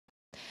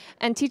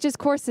and teaches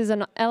courses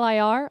on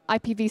LIR,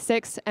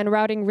 IPv6, and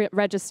routing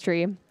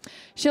registry.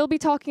 She'll be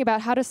talking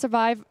about how to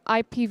survive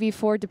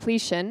IPv4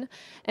 depletion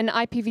and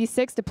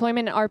IPv6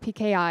 deployment in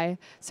RPKI.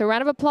 So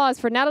round of applause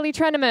for NATHALIE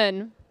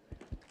TRENAMAN.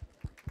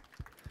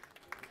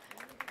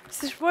 Is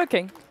this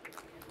working?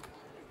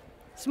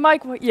 Is the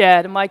mic?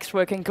 Yeah, the mic's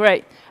working.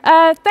 Great.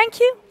 Thank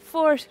you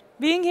for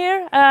being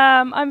here.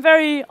 I'm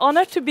very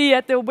honored to be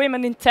at the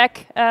Women in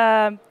Tech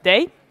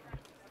Day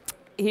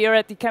here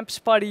at the Campus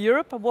Party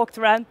Europe. I walked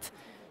around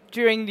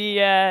during the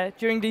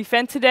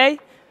event today.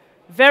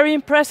 Very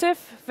impressive,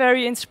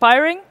 very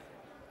inspiring.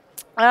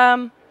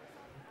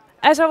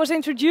 As I was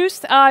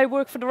introduced, I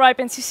work for the RIPE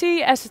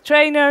NCC as a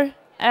trainer.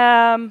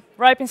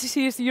 RIPE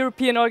NCC is the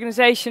European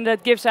organization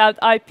that gives out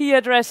IP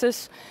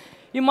addresses.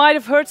 You might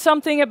have heard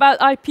something about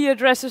IP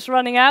addresses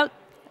running out.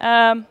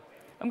 I'm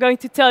going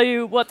to tell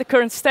you what the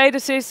current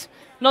status is,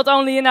 not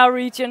only in our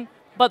region,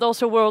 but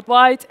also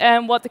worldwide,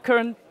 and what the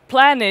current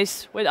plan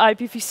is with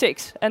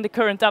IPv6 and the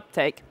current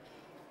uptake.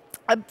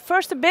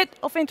 First, a bit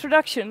of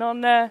introduction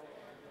on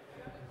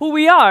who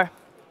we are.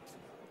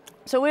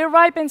 So we're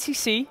RIPE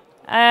NCC,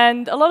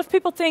 and a lot of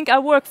people think I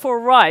work for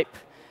RIPE,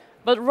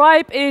 but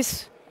RIPE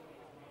is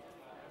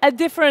a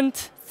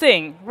different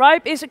thing.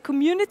 RIPE is a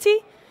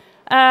community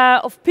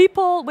of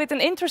people with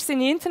an interest in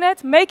the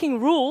internet making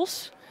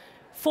rules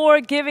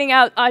for giving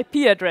out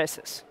IP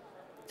addresses.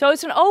 So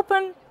it's an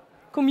open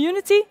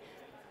community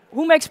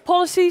who makes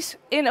policies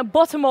in a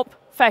bottom-up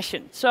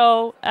fashion.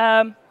 So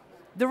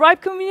the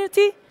RIPE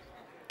community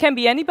can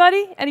be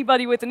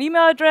anybody with an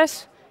email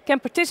address can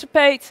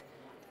participate,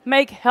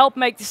 help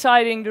make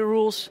deciding the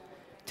rules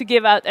to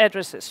give out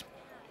addresses.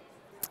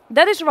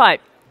 That is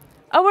RIPE.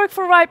 I work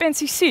for RIPE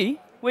NCC,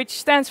 which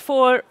stands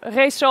for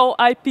Réseau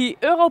IP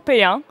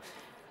Européen,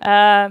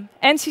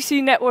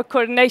 NCC Network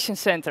Coordination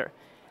Center.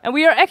 And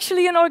we are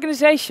actually an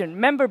organization,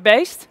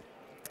 member-based.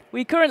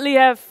 We currently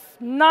have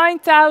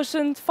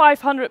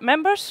 9,500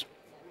 members,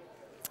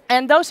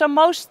 and those are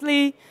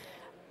mostly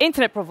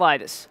internet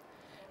providers.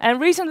 And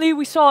recently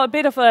we saw a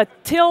bit of a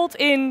tilt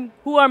in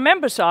who our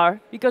members are,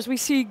 because we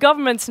see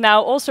governments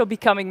now also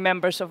becoming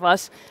members of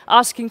us,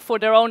 asking for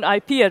their own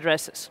IP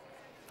addresses.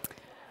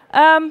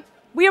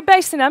 We are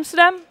based in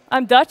Amsterdam.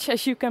 I'm Dutch,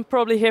 as you can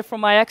probably hear from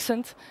my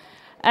accent.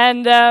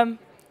 And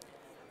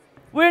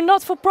we're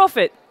not for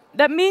profit.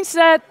 That means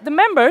that the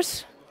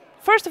members,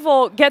 first of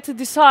all, get to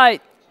decide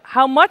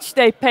how much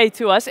they pay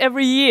to us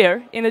every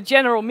year in a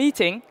general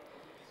meeting.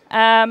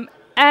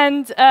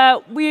 And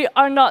we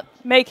are not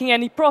making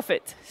any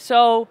profit.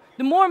 So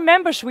the more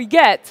members we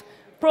get,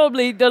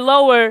 probably the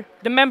lower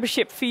the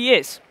membership fee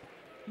is.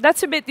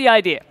 That's a bit the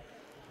idea.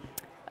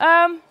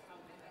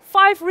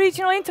 5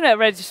 regional internet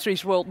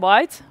registries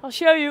worldwide. I'll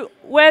show you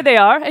where they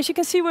are. As you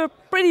can see, we're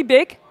pretty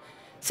big.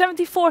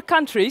 74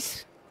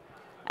 countries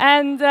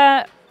and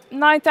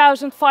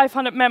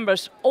 9,500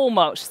 members,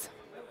 almost.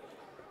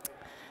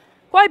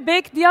 Quite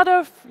big. The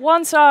other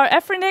ones are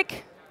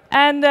AFRINIC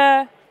and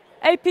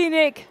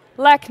APNIC,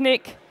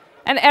 LACNIC,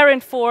 and ARIN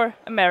for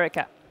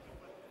America.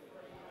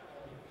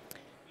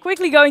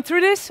 Quickly going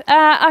through this,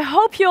 I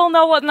hope you all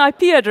know what an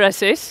IP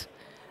address is.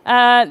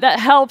 That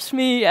helps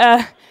me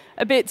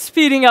a bit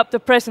speeding up the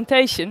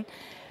presentation.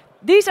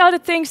 These are the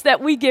things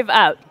that we give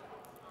out.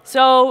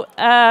 So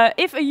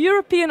if a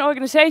European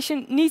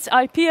organization needs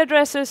IP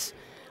addresses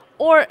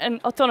or an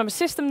autonomous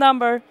system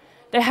number,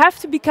 they have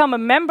to become a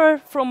member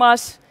from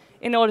us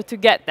in order to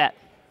get that.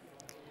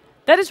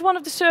 That is one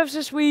of the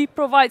services we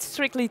provide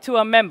strictly to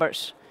our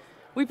members.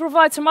 We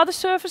provide some other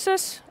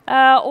services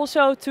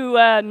also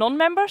to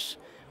non-members.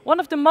 One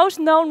of the most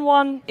known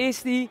one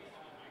is the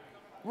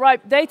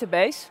RIPE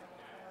database.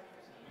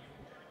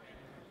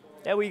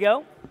 There we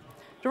go.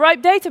 The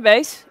RIPE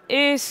database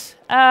is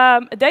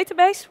a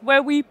database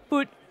where we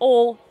put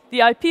all the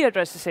IP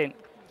addresses in.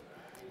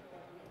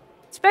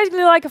 It's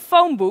basically like a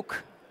phone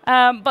book,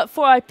 but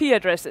for IP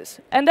addresses.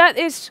 And that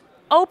is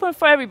open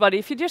for everybody.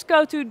 If you just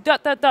go to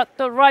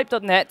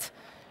 .ripe.net,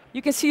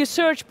 you can see a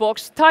search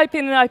box, type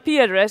in an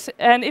IP address,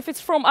 and if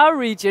it's from our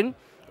region,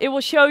 it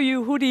will show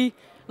you who the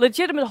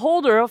legitimate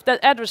holder of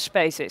that address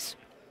space is.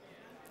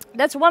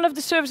 That's one of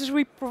the services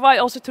we provide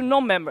also to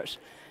non-members.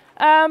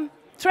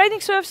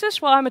 Training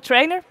services, well, I'm a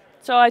trainer,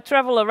 so I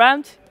travel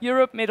around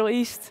Europe, Middle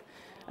East,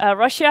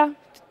 Russia,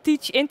 to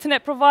teach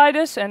internet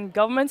providers and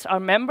governments, our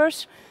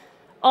members,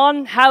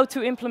 on how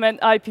to implement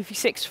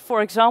IPv6,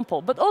 for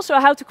example, but also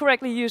how to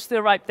correctly use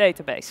the RIPE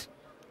database.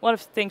 One of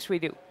the things we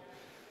do.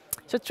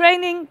 So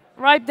training,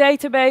 RIPE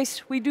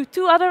database. We do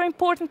 2 other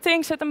important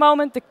things at the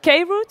moment. The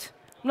K-root.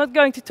 I'm not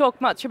going to talk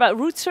much about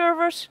root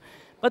servers,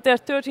 but there are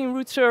 13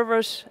 root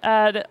servers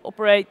that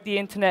operate the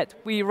internet.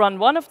 We run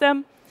one of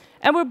them.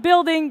 And we're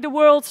building the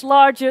world's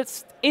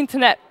largest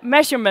internet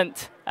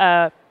measurement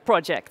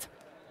project,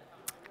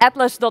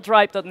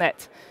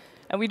 atlas.ripe.net.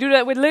 And we do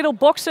that with little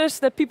boxes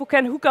that people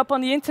can hook up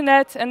on the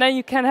internet, and then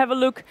you can have a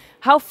look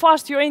how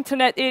fast your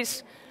internet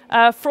is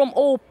from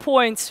all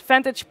points,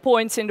 vantage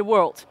points in the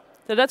world.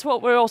 So that's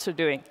what we're also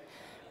doing.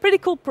 Pretty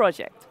cool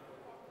project.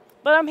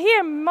 But I'm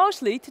here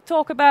mostly to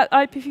talk about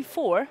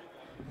IPv4.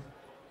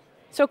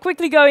 So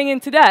quickly going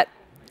into that.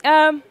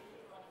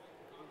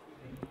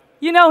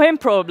 You know him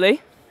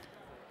probably.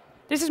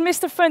 This is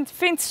Mr.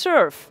 Vint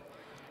Cerf.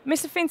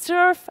 Mr. Vint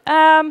Cerf,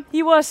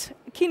 he was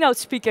a keynote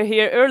speaker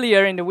here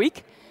earlier in the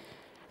week.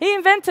 He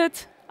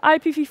invented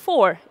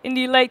IPv4 in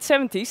the late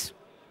 70s.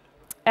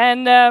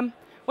 And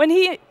when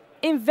he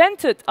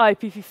invented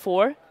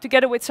IPv4,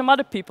 together with some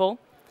other people,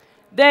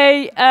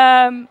 they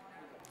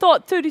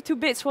thought 32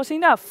 bits was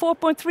enough.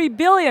 4.3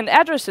 billion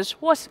addresses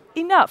was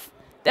enough.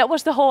 That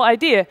was the whole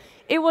idea.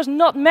 It was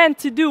not meant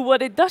to do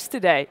what it does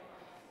today.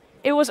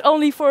 It was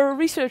only for a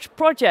research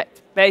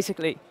project,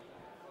 basically.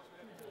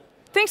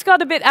 Things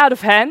got a bit out of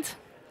hand.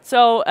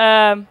 So,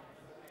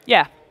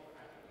 yeah.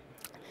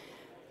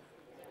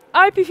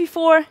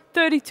 IPv4,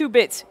 32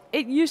 bits.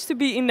 It used to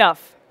be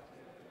enough.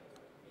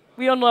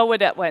 We all know where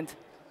that went.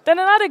 Then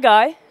another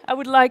guy, I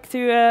would like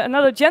to,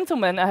 another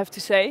gentleman, I have to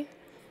say.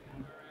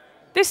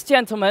 This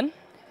gentleman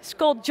is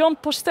called John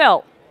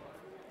Postel.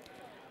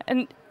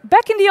 And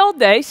back in the old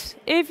days,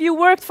 if you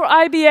worked for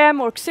IBM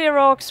or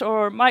Xerox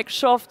or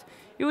Microsoft,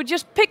 you would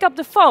just pick up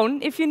the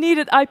phone if you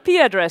needed IP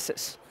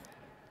addresses.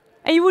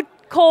 And you would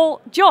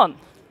call John.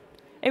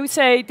 And you would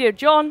say, "Dear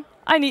John,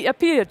 I need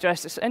IP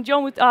addresses." And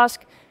John would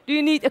ask, "Do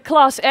you need a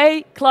Class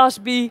A, Class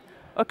B,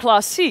 or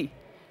Class C?"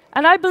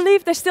 And I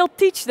believe they still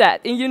teach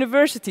that in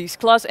universities,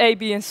 Class A,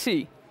 B, and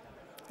C.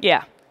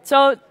 Yeah.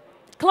 So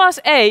Class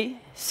A,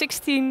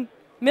 16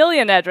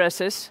 million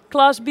addresses.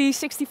 Class B,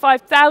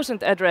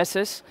 65,000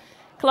 addresses.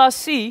 Class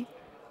C,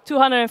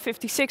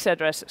 256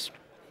 addresses.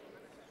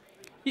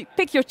 You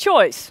pick your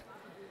choice.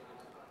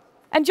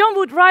 And John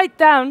would write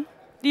down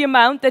the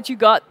amount that you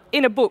got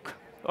in a book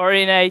or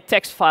in a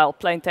text file,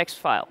 plain text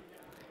file.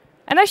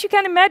 And as you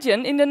can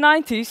imagine, in the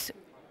 90s,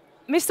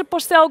 Mr.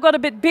 Postel got a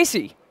bit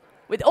busy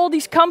with all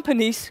these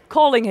companies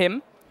calling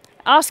him,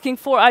 asking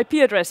for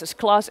IP addresses,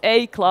 Class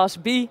A, Class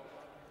B.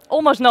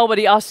 Almost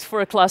nobody asked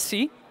for a Class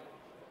C.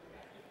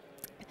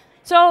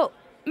 So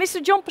Mr.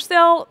 John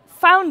Postel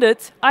founded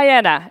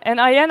IANA, and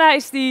IANA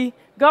is the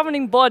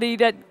governing body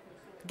that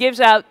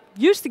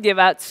used to give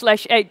out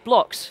 /8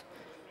 blocks,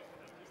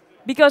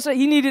 because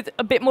he needed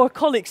a bit more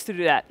colleagues to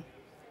do that.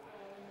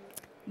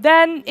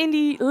 Then in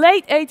the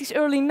late 80s,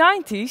 early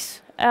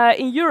 90s,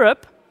 in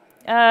Europe,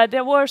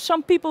 there were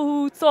some people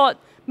who thought,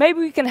 maybe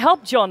we can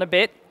help John a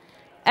bit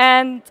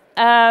and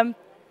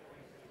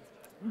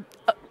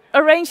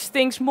arrange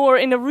things more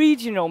in a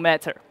regional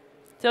matter.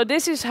 So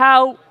this is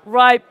how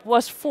RIPE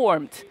was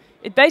formed.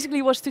 It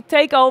basically was to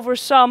take over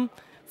some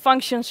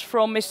functions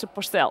from Mr.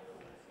 Postel.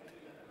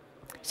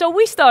 So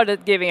we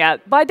started giving out.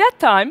 By that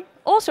time,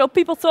 also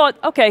people thought,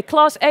 okay,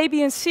 Class A,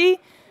 B, and C,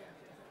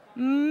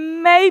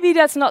 maybe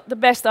that's not the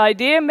best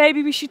idea.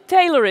 Maybe we should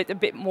tailor it a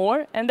bit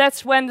more. And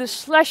that's when the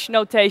slash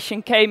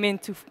notation came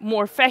into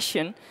more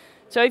fashion.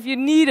 So if you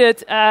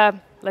needed,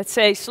 let's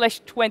say,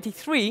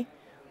 /23,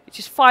 which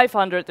is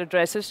 500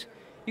 addresses,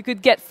 you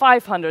could get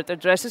 500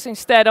 addresses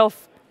instead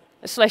of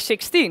a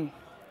 /16,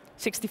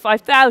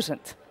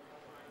 65,000.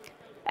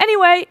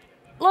 Anyway,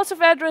 lots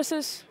of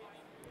addresses.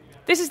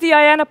 This is the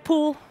IANA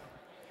pool.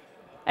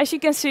 As you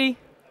can see,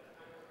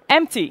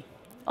 empty.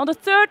 On the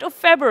 3rd of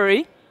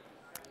February,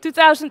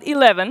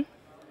 2011,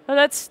 so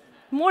that's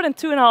more than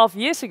 2.5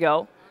 years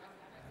ago,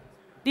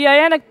 the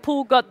IANA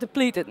pool got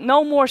depleted.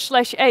 No more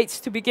 /8s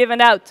to be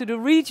given out to the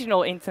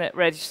regional internet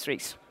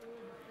registries.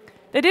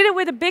 They did it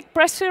with a big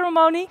press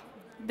ceremony.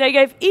 They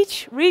gave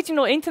each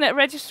regional internet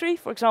registry,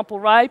 for example,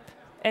 RIPE,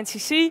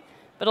 NCC,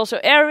 but also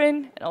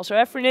ERIN, and also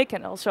EFRINIC,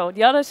 and also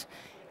the others.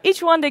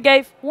 Each one they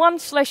gave 1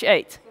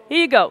 /8. Here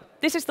you go.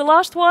 This is the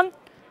last one.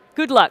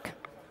 Good luck.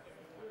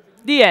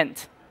 The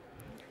end.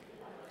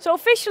 So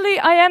officially,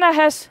 IANA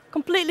has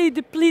completely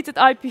depleted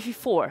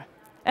IPv4.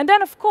 And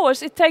then, of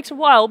course, it takes a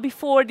while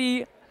before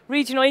the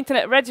regional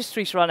internet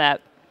registries run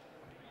out.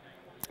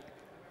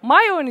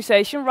 My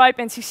organization, RIPE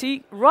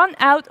NCC, run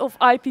out of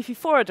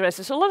IPv4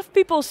 addresses. A lot of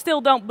people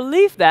still don't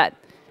believe that.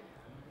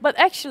 But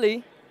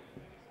actually,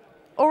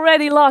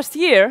 already last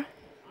year,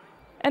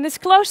 and it's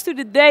close to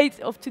the date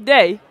of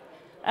today,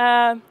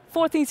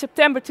 14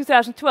 September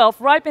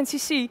 2012, RIPE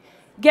NCC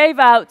gave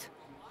out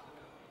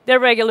their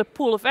regular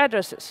pool of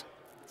addresses.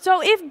 So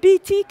if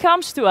BT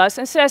comes to us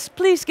and says,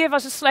 please give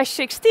us a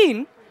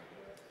 /16,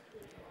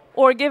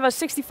 or give us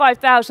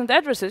 65,000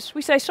 addresses,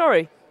 we say,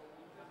 sorry.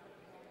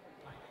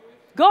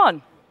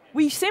 Gone.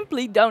 We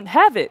simply don't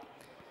have it.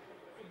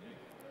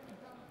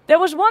 There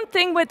was one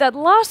thing with that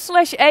last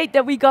 /8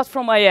 that we got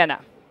from IANA.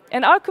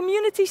 And our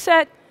community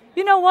said,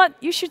 you know what,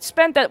 you should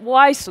spend that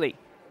wisely.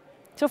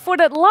 So for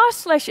that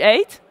last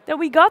 /8 that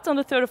we got on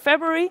the 3rd of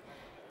February,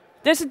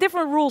 there's a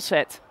different rule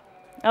set.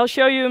 I'll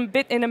show you a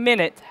bit in a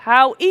minute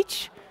how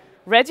each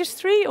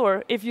registry,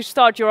 or if you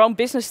start your own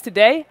business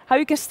today, how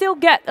you can still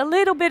get a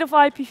little bit of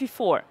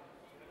IPv4.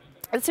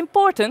 It's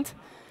important,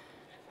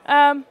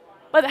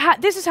 but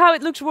this is how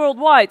it looks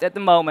worldwide at the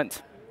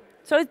moment.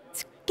 So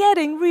it's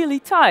getting really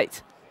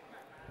tight.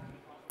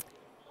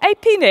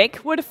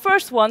 APNIC were the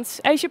first ones.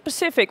 Asia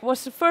Pacific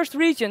was the first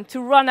region to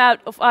run out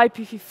of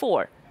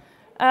IPv4.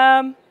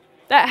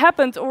 That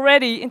happened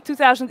already in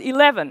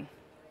 2011.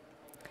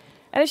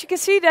 And as you can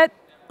see, that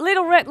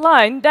little red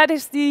line, that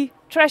is the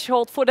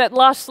threshold for that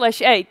last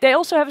 /8. They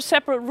also have a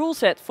separate rule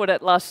set for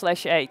that last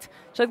 /8,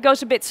 so it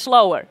goes a bit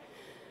slower.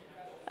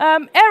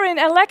 Erin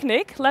and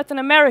LACNIC, Latin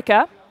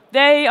America,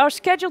 they are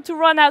scheduled to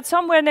run out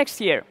somewhere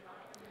next year.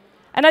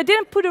 And I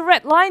didn't put a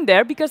red line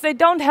there because they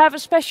don't have a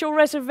special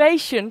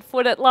reservation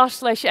for that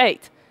last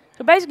 /8.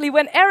 So basically,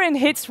 when Erin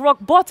hits rock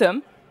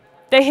bottom,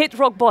 they hit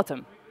rock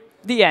bottom,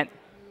 the end.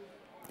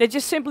 They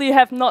just simply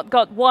have not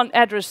got one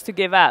address to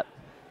give out.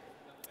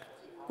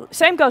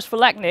 Same goes for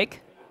LACNIC.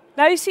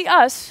 Now you see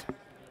us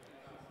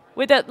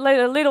with that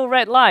little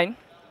red line.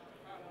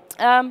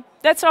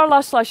 That's our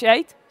last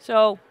 /8.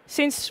 So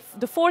since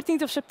the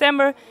 14th of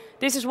September,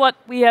 this is what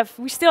we have.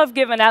 We still have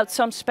given out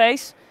some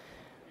space.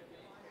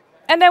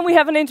 And then we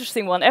have an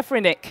interesting one,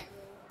 Afrinic.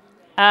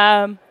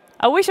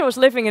 I wish I was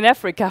living in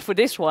Africa for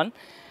this one.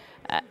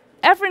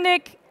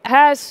 Afrinic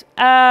has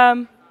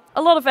a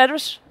lot of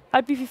address,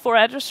 IPv4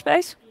 address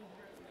space.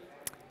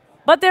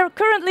 But there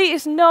currently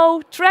is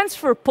no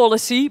transfer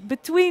policy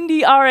between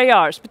the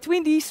RARs.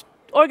 Between these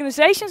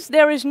organizations,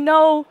 there is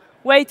no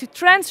way to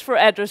transfer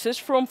addresses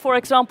from, for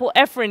example,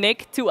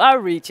 Afrinic to our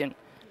region.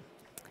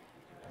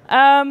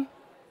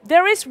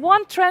 There is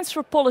one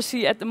transfer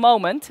policy at the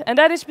moment, and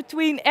that is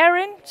between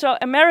Erin, so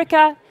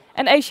America,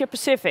 and Asia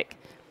Pacific.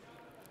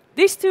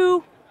 These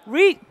two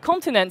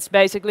continents,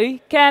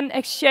 basically, can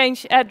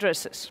exchange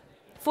addresses.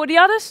 For the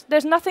others,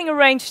 there's nothing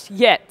arranged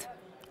yet.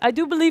 I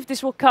do believe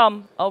this will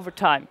come over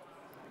time.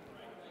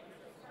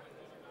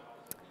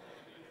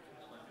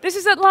 This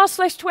is that last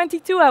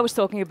 /22 I was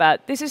talking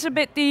about. This is a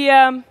bit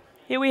the,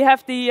 here we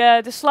have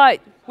the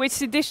slide with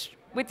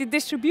the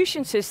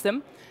distribution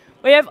system.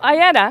 We have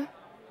IANA,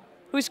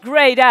 who's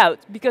grayed out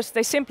because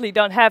they simply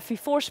don't have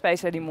v4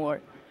 space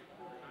anymore.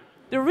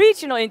 The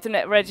regional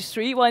internet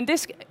registry, well in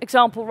this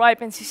example,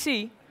 RIPE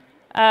NCC,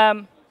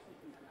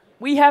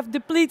 we have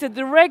depleted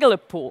the regular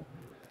pool.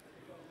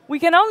 We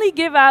can only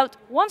give out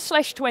one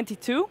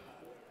 /22,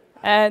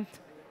 and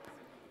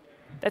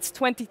that's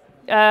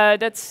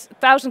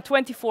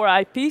 1,024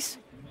 IPs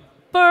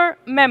per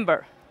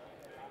member,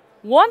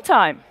 one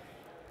time.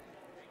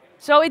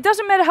 So it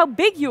doesn't matter how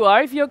big you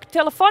are, if you're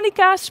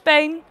Telefonica,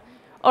 Spain,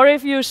 or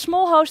if you're a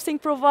small hosting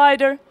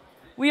provider,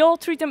 we all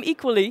treat them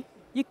equally.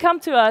 You come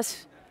to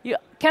us, you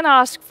can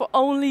ask for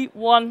only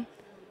one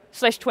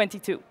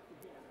 /22.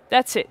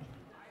 That's it.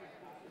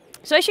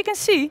 So as you can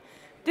see,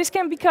 this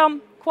can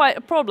become quite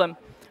a problem.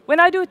 When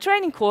I do a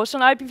training course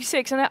on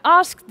IPv6 and I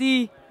ask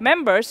the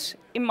members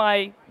in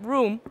my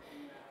room,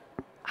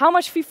 how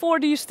much v4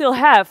 do you still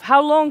have?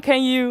 How long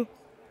can you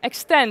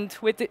extend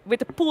with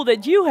the pool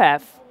that you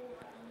have?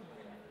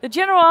 The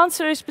general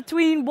answer is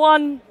between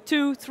 1,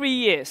 2, 3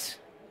 years.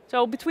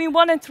 So between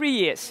 1 and 3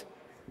 years,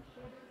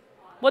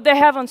 what they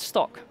have on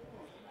stock.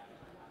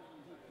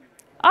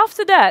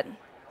 After that,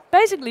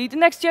 basically the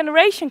next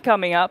generation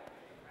coming up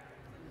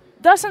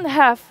doesn't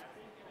have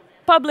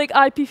public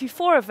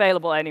IPv4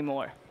 available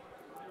anymore.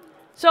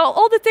 So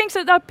all the things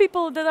that our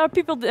people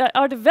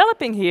are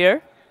developing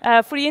here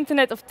for the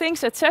Internet of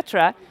Things,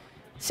 etc.,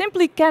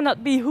 simply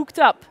cannot be hooked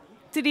up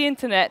to the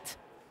internet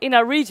in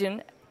our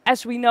region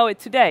as we know it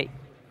today.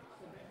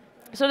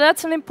 So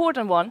that's an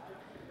important one.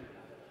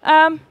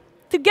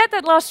 To get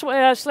that last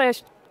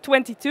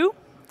 /22,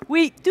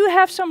 we do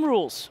have some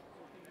rules.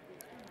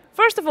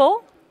 First of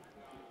all,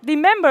 the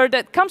member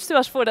that comes to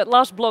us for that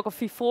last block of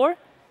v4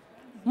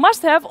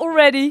 must have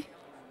already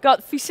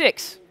got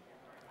v6.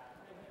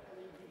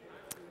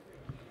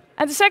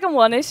 And the second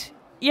one is,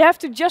 you have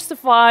to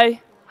justify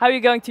how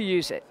you're going to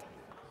use it.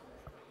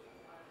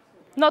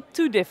 Not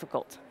too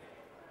difficult.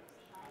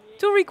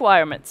 2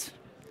 requirements.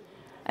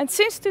 And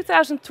since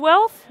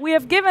 2012, we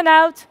have given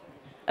out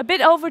a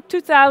bit over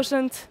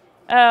 2,000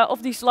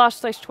 of these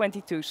last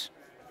 /22s.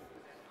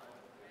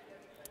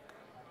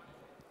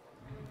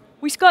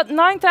 We've got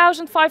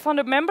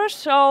 9,500 members,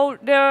 so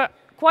there are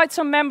quite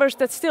some members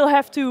that still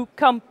have to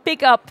come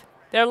pick up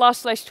their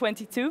last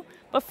 /22.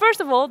 But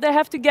first of all, they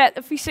have to get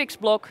a v6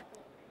 block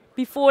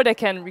before they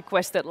can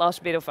request that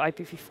last bit of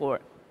IPv4.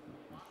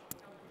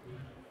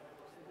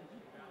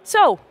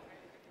 So,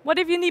 what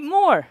if you need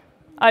more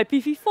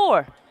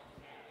IPv4?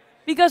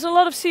 Because a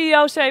lot of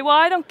CEOs say, well,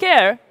 I don't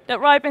care that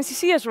RIPE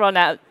NCC has run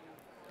out.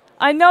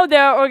 I know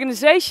there are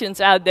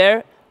organizations out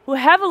there who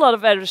have a lot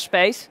of address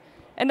space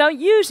and don't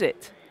use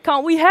it.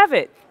 Can't we have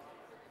it?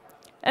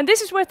 And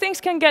this is where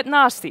things can get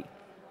nasty.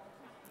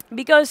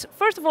 Because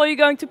first of all, you're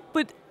going to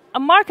put a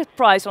market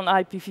price on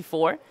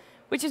IPv4,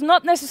 which is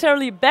not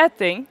necessarily a bad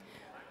thing,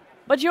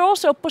 but you're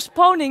also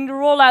postponing the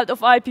rollout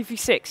of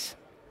IPv6.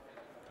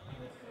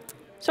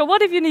 So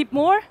what if you need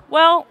more?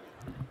 Well,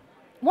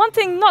 one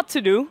thing not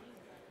to do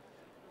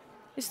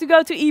is to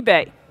go to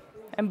eBay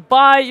and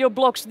buy your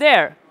blocks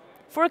there.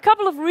 For a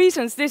couple of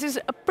reasons, this is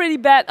a pretty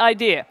bad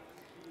idea.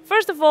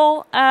 First of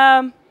all,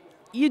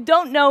 you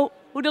don't know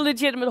who the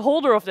legitimate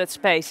holder of that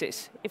space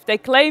is, if they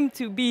claim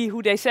to be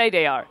who they say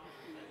they are.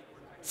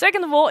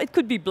 Second of all, it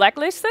could be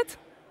blacklisted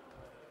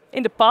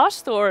in the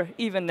past or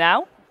even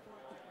now.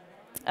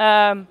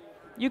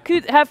 You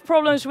could have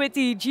problems with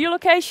the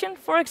geolocation,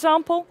 for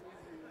example.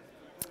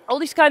 All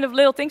these kind of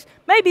little things.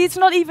 Maybe it's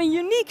not even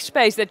unique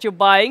space that you're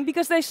buying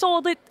because they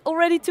sold it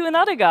already to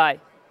another guy.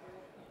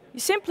 You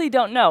simply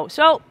don't know.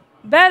 So,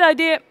 bad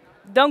idea,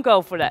 don't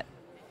go for that.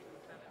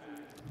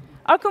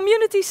 Our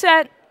community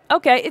said,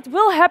 okay, it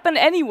will happen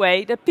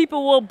anyway that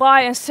people will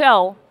buy and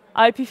sell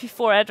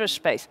IPv4 address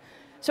space.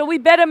 So we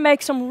better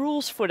make some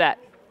rules for that.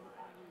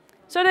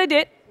 So they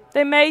did.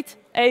 They made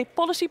a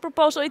policy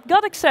proposal. It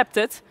got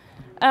accepted.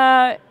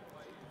 And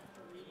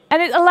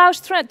it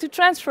allows to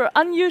transfer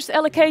unused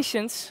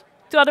allocations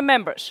to other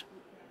members,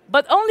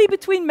 but only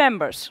between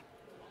members.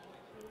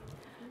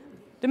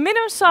 The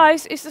minimum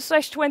size is the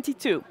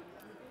 /22.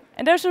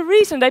 And there's a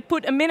reason they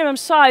put a minimum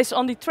size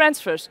on the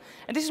transfers.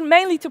 And this is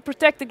mainly to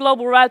protect the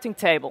global routing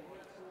table.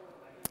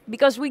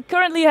 Because we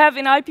currently have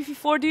in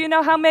IPv4, do you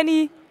know how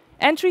many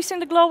entries in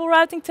the global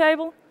routing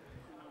table?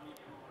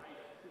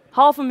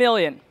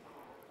 500,000.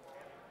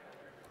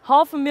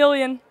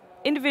 500,000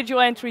 individual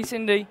entries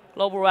in the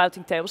global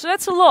routing table. So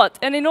that's a lot.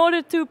 And in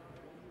order to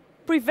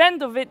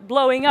prevent of it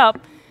blowing up,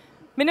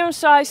 minimum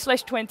size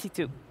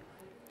 /22.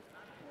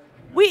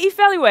 We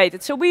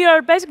evaluated. So we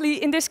are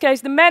basically, in this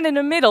case, the man in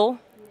the middle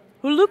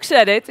who looks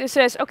at it and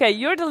says, okay,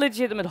 you're the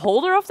legitimate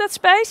holder of that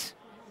space.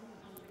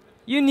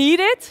 You need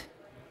it.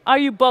 Are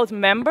you both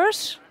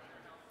members?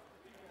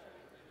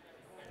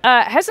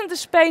 Hasn't the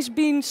space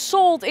been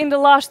sold in the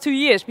last 2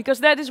 years? Because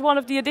that is one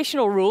of the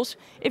additional rules.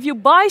 If you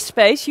buy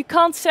space, you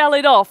can't sell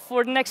it off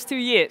for the next 2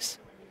 years.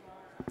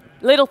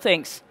 Little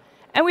things.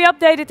 And we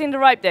update it in the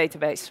RIPE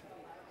database.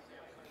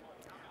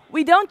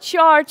 We don't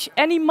charge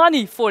any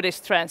money for this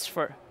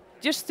transfer,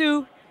 just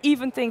to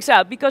even things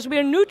out. Because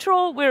we're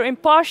neutral, we're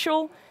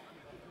impartial,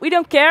 we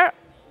don't care.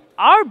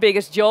 Our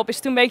biggest job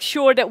is to make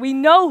sure that we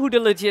know who the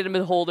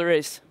legitimate holder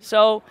is.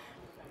 So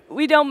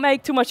we don't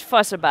make too much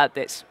fuss about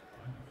this.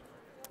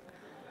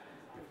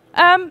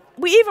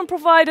 We even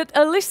provided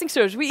a listing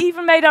service. We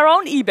even made our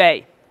own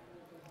eBay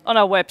on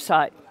our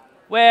website,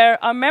 where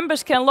our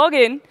members can log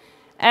in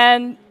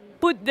and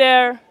put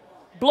their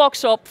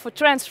blocks up for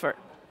transfer.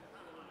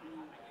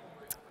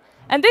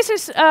 And this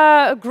is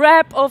a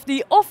grab of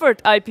the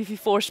offered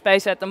IPv4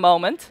 space at the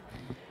moment.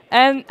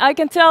 And I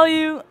can tell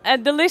you,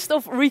 the list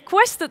of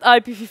requested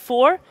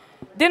IPv4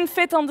 didn't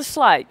fit on the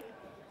slide.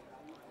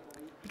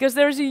 Because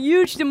there is a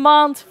huge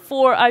demand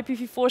for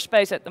IPv4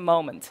 space at the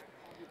moment.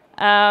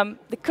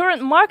 The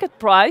current market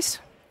price,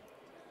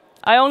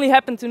 I only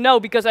happen to know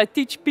because I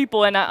teach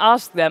people and I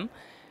ask them,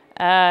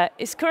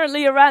 is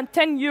currently around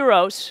 10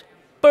 euros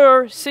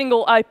per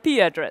single IP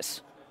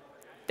address.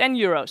 10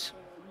 euros.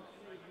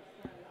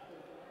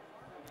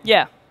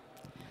 Yeah.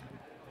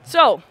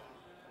 So,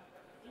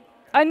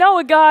 I know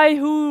a guy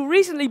who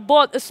recently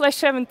bought a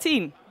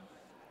 /17.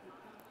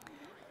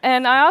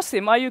 And I asked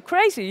him, are you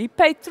crazy? He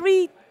paid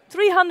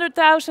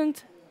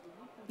 320,000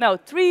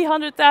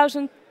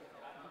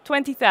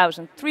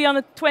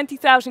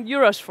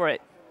 euros for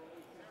it.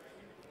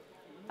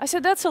 I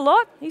said, that's a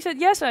lot? He said,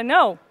 yes, I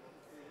know.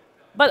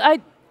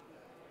 But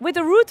with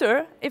a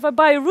router, if I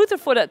buy a router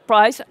for that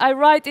price, I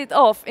write it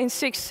off in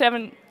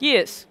 6-7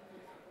 years.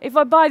 If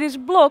I buy this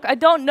block, I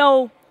don't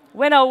know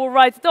when I will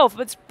write it off,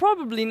 but it's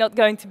probably not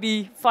going to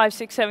be 5,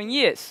 6, 7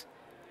 years.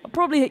 I'll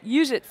probably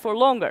use it for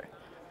longer.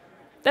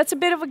 That's a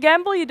bit of a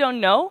gamble, you don't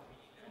know,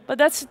 but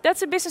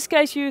that's a business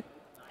case you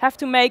have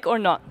to make or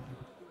not.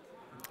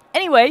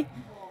 Anyway,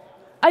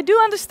 I do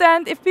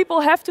understand if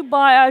people have to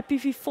buy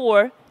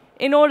IPv4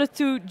 in order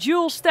to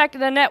dual stack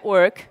their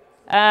network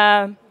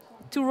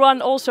to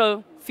run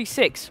also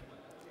v6.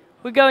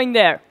 We're going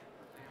there.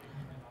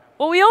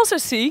 What we also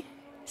see,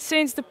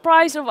 since the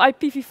price of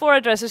IPv4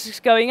 addresses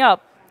is going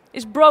up,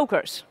 is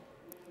brokers.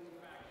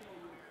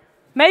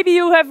 Maybe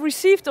you have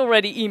received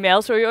already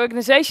emails, or your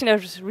organization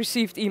has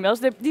received emails.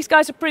 These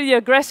guys are pretty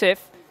aggressive,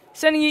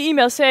 sending you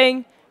emails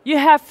saying, you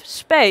have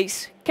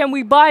space, can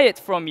we buy it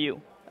from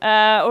you?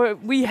 Or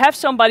we have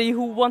somebody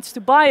who wants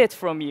to buy it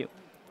from you.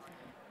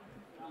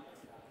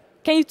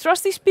 Can you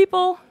trust these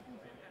people?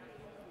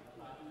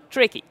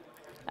 Tricky.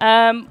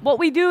 What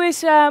we do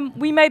is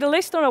we made a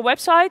list on our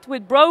website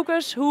with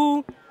brokers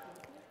who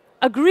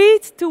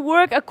agreed to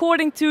work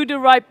according to the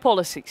right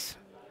policies.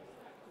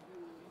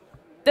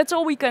 That's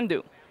all we can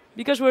do.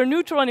 Because we're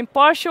neutral and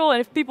impartial,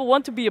 and if people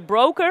want to be a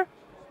broker,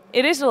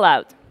 it is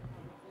allowed.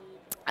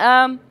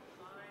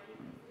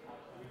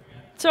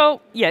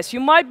 So, yes, you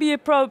might be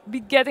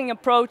getting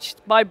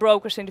approached by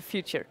brokers in the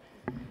future.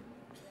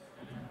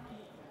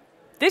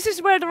 This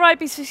is where the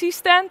RIPE ECC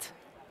stand.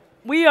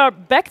 We are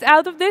backed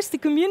out of this. The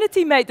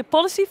community made the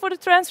policy for the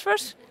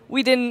transfers.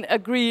 We didn't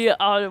agree,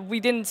 we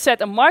didn't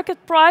set a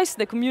market price.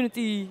 The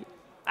community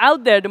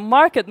out there, the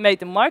market made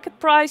the market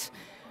price.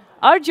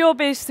 Our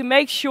job is to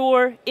make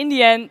sure, in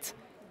the end,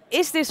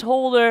 is this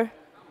holder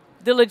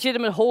the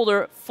legitimate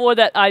holder for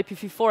that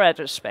IPv4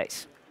 address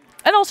space?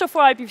 And also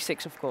for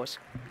IPv6, of course.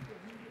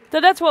 So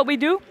that's what we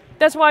do.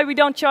 That's why we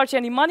don't charge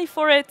any money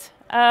for it.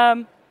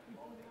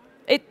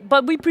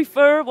 But we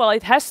prefer, well,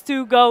 it has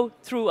to go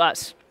through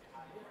us.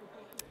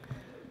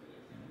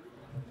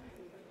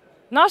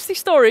 Nasty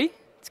story.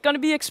 going to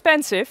be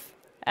expensive.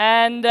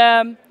 And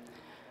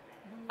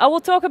I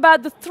will talk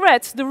about the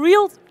threats, the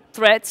real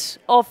threats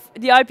of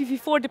the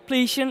IPv4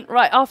 depletion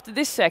right after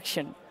this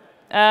section.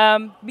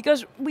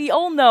 Because we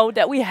all know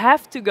that we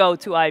have to go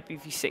to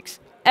IPv6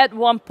 at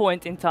one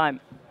point in time.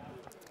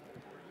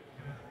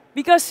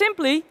 Because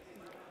simply,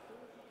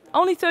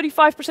 only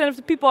 35% of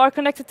the people are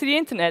connected to the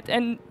internet,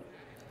 and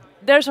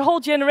there's a whole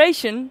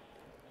generation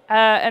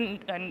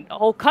and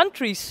whole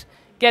countries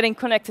getting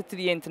connected to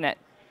the internet.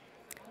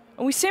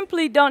 And we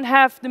simply don't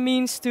have the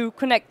means to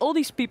connect all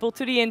these people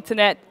to the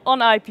internet on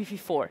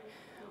IPv4.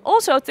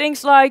 Also,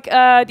 things like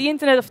the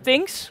Internet of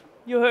Things.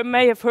 You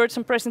may have heard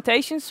some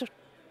presentations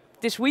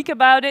this week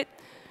about it.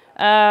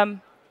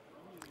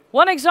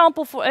 One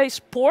example is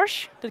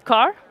Porsche, the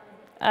car.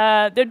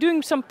 They're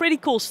doing some pretty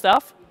cool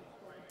stuff.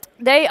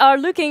 They are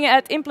looking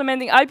at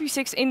implementing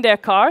IPv6 in their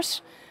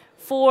cars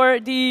for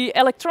the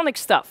electronic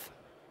stuff.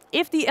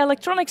 If the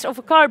electronics of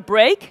a car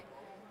break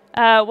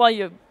while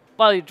you're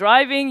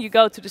driving, you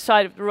go to the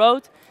side of the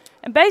road,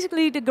 and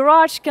basically the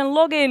garage can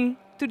log in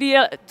to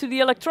the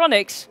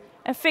electronics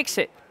and fix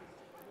it.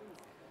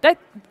 That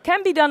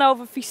can be done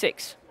over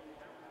v6.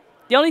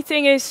 The only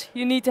thing is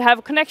you need to have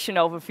a connection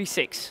over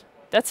v6.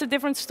 That's a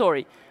different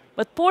story.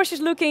 But Porsche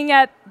is looking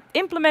at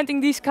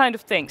implementing these kind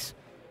of things.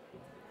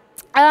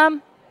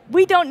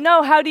 We don't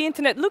know how the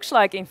internet looks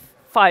like in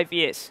 5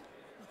 years.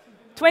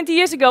 20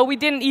 years ago, we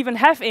didn't even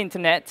have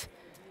internet.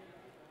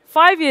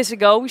 5 years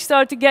ago, we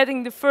started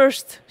getting the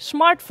first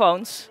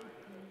smartphones.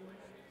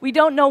 We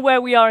don't know where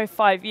we are in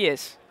 5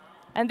 years.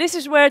 And this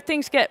is where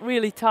things get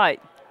really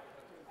tight.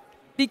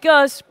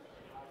 Because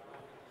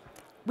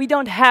we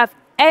don't have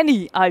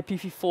any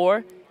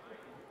IPv4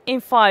 in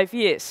 5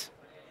 years.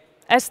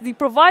 As the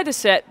provider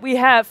said, we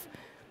have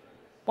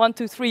 1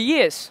 to 3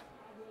 years.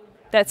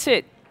 That's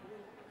it.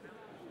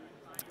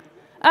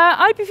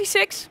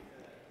 IPv6,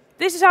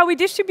 this is how we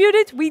distribute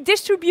it. We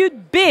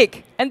distribute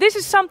big. And this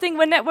is something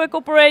where network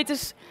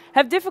operators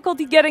have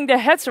difficulty getting their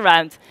heads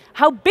around.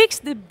 How big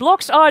the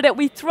blocks are that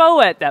we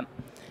throw at them.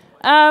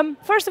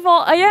 First of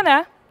all,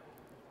 IANA,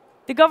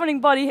 the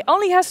governing body,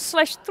 only has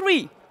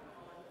 /3.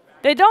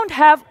 They don't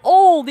have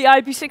all the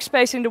IPv6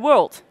 space in the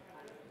world.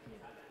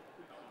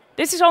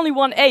 This is only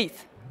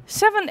 1/8.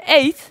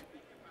 7/8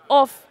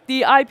 of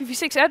the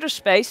IPv6 address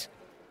space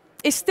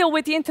is still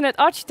with the Internet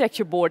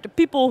Architecture Board, the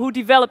people who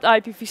developed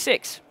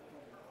IPv6.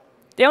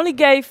 They only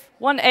gave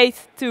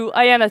 1/8 to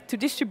IANA to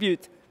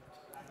distribute.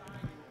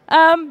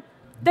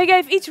 They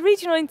gave each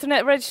regional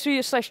Internet registry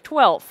a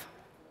 /12.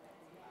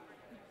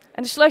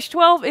 And the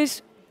 /12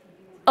 is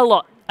a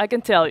lot, I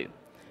can tell you.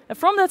 And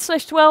from that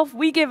 /12,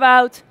 we give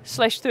out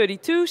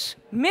 /32s,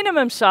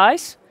 minimum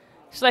size,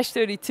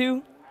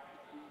 /32,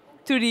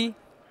 to the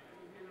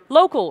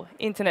local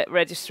Internet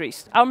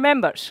registries, our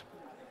members.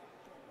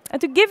 And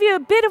to give you a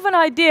bit of an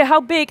idea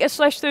how big a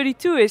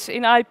 /32 is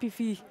in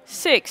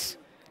IPv6,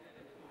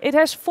 it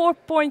has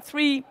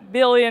 4.3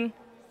 billion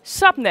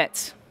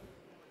subnets.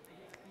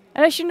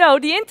 And as you know,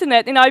 the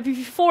internet in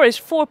IPv4 is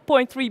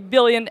 4.3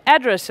 billion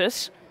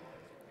addresses.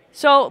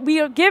 So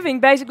we are giving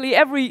basically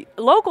every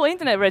local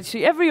internet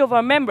registry, every of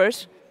our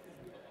members,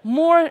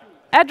 more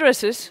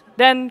addresses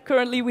than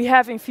currently we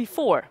have in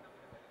v4.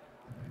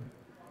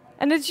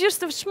 And it's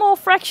just a small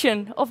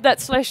fraction of that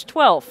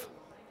 /12.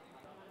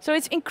 So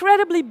it's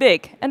incredibly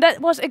big, and that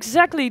was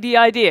exactly the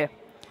idea.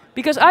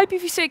 Because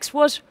IPv6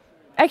 was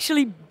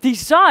actually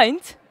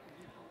designed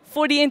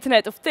for the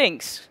Internet of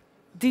Things.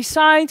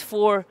 Designed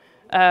for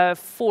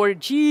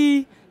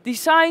 4G,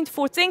 designed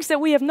for things that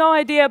we have no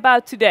idea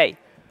about today.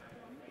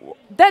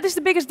 That is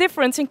the biggest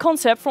difference in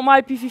concept from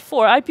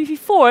IPv4.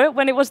 IPv4,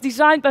 when it was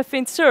designed by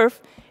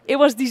FinServ, it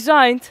was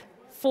designed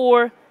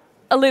for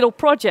a little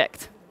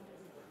project.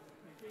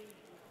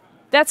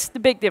 That's the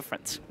big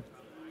difference.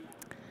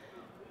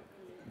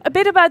 A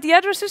bit about the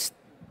addresses,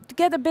 to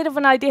get a bit of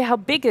an idea how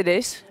big it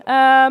is.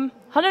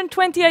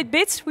 128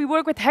 bits, we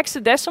work with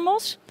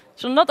hexadecimals,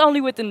 so not only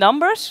with the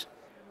numbers.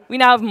 We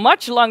now have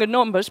much longer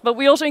numbers, but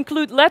we also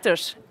include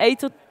letters, A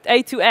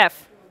to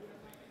F.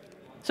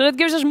 So that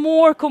gives us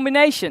more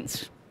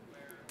combinations.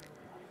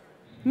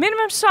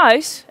 Minimum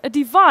size a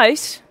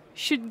device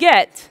should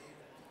get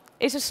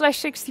is a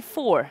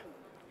 /64.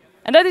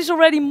 And that is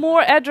already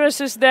more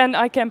addresses than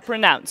I can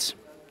pronounce.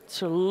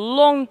 It's a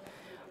long...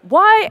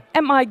 Why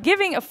am I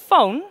giving a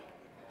phone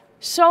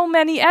so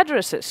many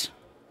addresses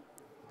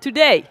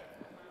today?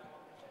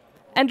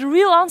 And the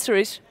real answer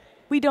is,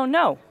 we don't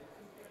know.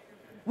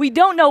 We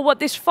don't know what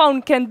this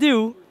phone can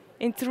do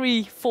in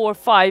 3, 4,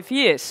 5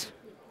 years.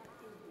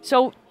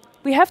 So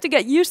we have to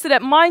get used to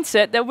that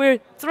mindset that we're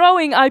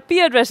throwing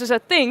IP addresses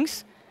at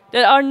things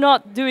that are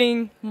not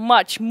doing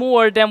much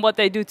more than what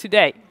they do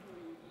today.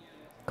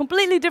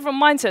 Completely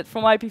different mindset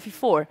from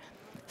IPv4.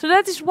 So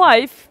that is why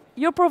if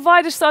your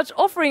provider starts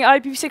offering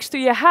IPv6 to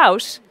your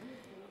house,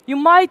 you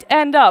might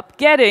end up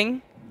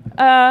getting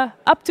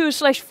up to a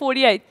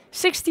 /48,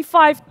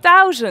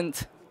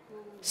 65,000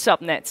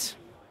 subnets.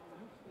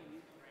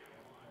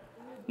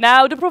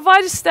 Now, the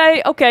providers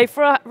say, okay,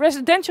 for a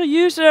residential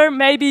user,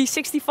 maybe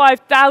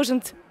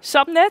 65,000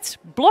 subnets,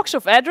 blocks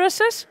of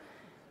addresses,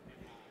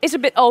 is a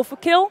bit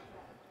overkill.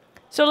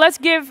 So let's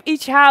give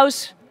each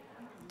house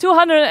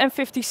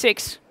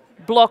 256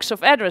 blocks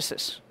of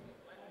addresses.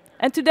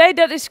 And today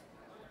that is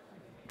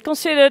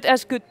considered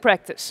as good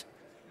practice.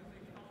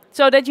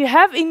 So that you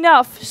have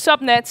enough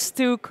subnets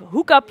to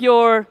hook up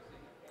your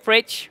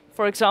fridge,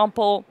 for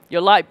example,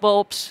 your light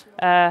bulbs.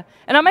 And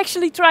I'm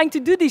actually trying to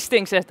do these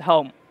things at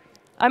home.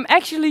 I'm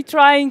actually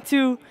trying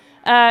to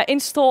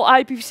install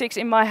IPv6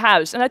 in my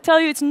house. And I tell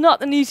you, it's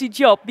not an easy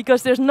job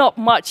because there's not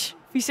much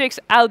v6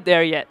 out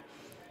there yet.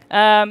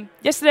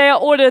 Yesterday I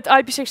ordered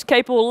IPv6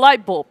 capable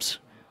light bulbs.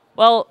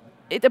 Well,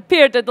 it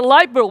appeared that the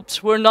light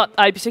bulbs were not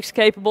IPv6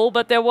 capable,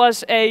 but there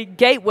was a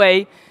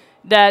gateway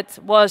that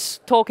was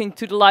talking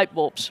to the light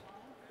bulbs.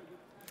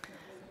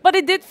 But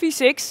it did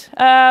v6.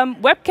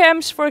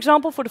 Webcams, for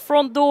example, for the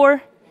front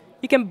door,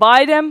 you can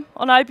buy them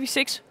on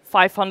IPv6,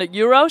 500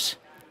 euros.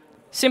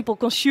 Simple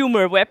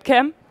consumer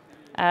webcam.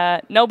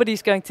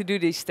 Nobody's going to do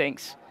these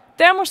things.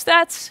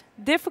 Thermostats,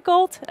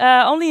 difficult,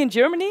 only in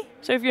Germany.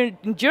 So if you're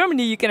in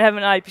Germany, you can have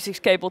an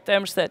IPv6 capable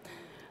thermostat.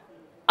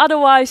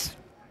 Otherwise,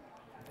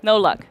 no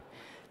luck.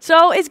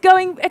 So it's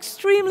going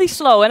extremely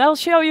slow, and I'll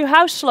show you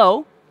how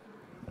slow.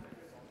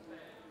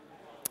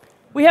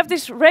 We have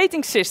this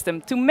rating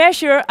system to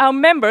measure our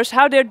members,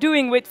 how they're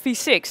doing with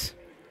v6.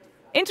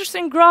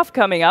 Interesting graph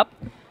coming up.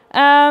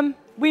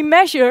 We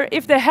measure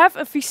if they have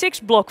a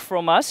v6 block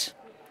from us.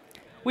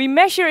 We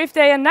measure if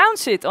they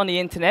announce it on the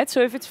internet,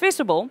 so if it's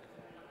visible.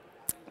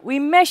 We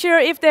measure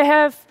if they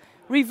have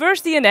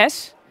reverse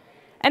DNS,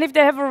 and if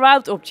they have a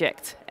route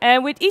object.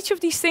 And with each of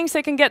these things,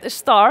 they can get a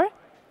star.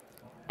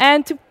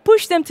 And to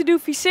push them to do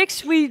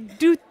v6, we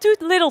do two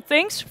little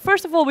things.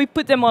 First of all, we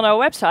put them on our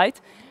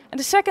website. And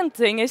the second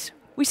thing is,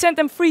 we send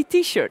them free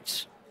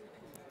t-shirts.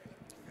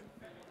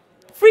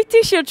 Free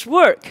t-shirts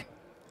work,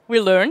 we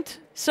learned.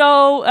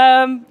 So,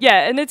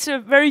 yeah, and it's a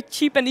very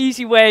cheap and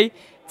easy way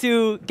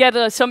to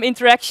get some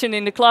interaction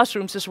in the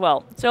classrooms as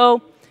well.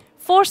 So,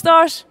 4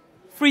 stars,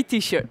 free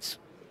t-shirts.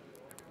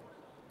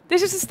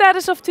 This is the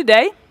status of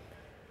today.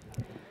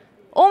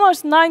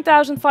 Almost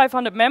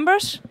 9,500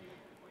 members.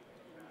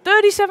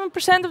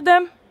 37% of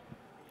them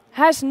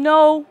has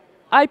no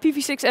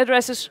IPv6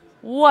 addresses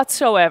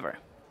whatsoever.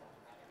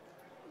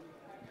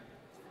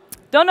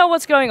 Don't know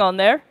what's going on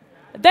there.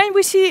 Then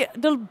we see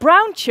the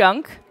brown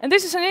chunk, and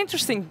this is an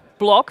interesting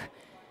block.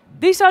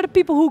 These are the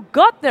people who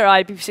got their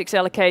IPv6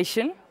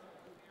 allocation,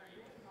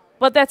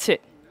 but that's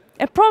it.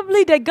 And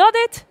probably they got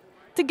it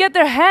to get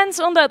their hands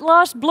on that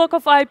last block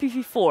of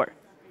IPv4.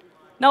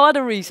 No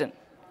other reason.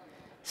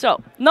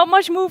 So, not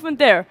much movement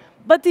there.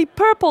 But the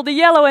purple, the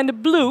yellow, and the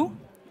blue,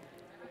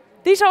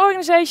 these are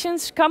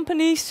organizations,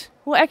 companies,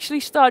 who actually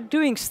start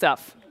doing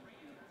stuff.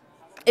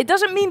 It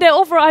doesn't mean they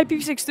offer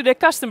IPv6 to their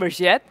customers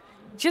yet.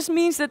 It just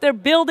means that they're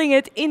building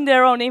it in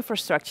their own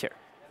infrastructure.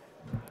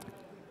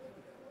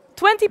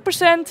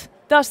 20%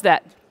 does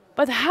that.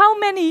 But how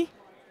many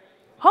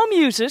home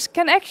users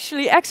can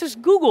actually access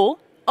Google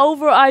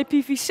over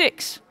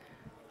IPv6?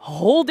 A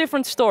whole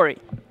different story.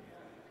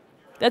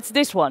 That's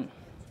this one.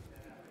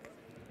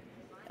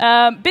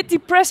 Bit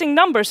depressing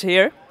numbers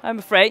here, I'm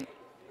afraid.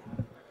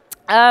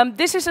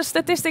 This is a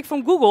statistic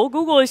from Google.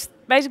 Google is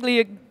basically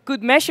a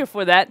good measure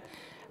for that.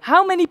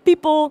 How many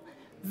people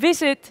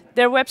visit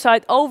their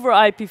website over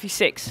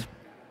IPv6?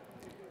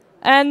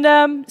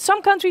 And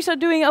some countries are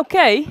doing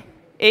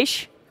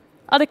okay-ish.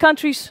 Other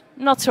countries,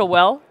 not so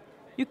well.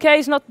 UK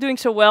is not doing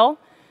so well.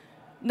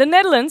 The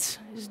Netherlands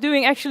is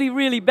doing actually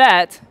really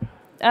bad.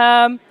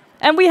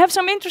 And we have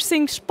some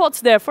interesting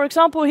spots there. For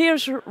example,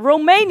 here's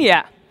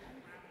Romania.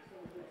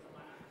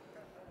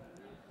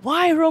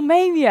 Why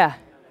Romania?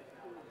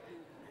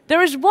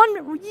 There is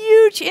one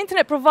huge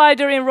internet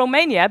provider in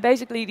Romania,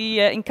 basically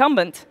the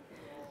incumbent.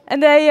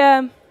 And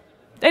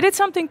they did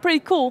something pretty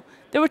cool.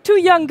 There were 2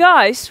 young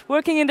guys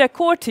working in their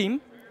core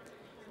team,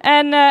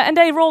 and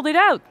they rolled it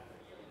out.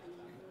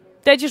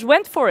 They just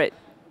went for it.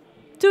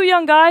 2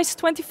 young guys,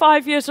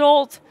 25 years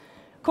old,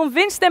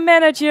 convinced their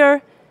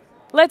manager,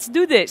 let's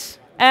do this.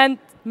 And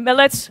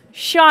let's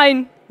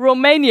shine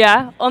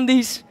Romania on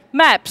these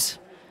maps.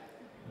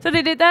 So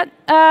they did that.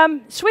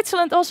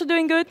 Switzerland also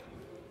doing good.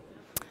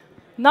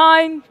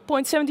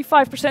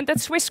 9.75%,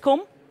 that's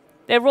Swisscom.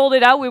 They rolled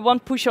it out with one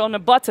push on a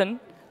button.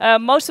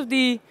 Most of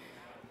the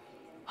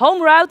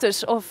home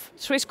routers of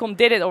Swisscom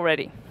did it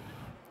already.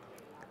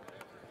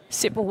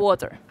 Sip of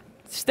water,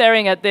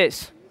 staring at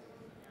this.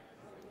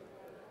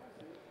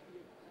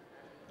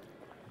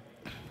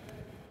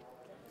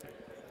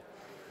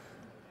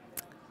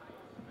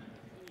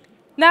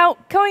 Now,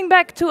 going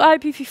back to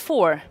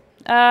IPv4,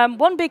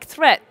 one big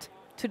threat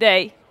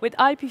today with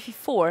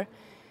IPv4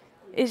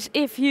 is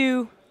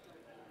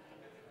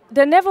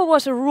there never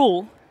was a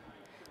rule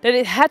that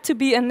it had to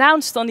be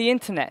announced on the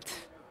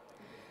internet.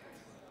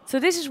 So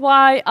this is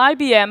why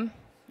IBM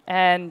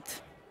and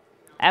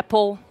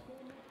Apple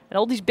and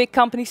all these big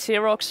companies,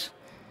 Xerox,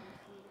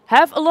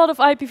 have a lot of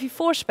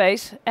IPv4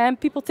 space and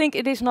people think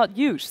it is not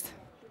used.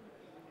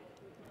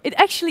 It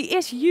actually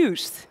is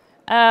used.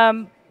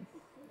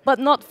 but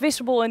not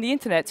visible in the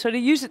internet, so they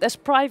use it as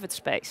private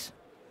space.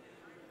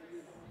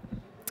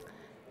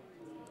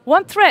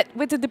 One threat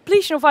with the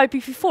depletion of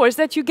IPv4 is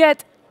that you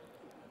get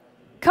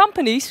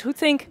companies who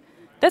think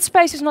that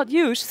space is not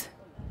used.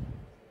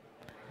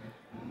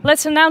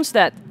 Let's announce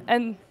that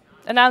and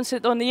announce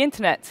it on the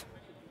internet.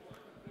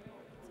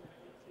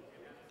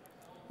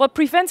 What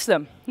prevents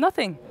them?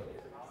 Nothing.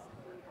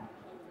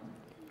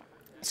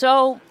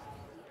 So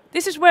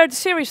this is where the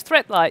serious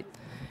threat lies.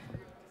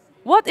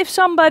 What if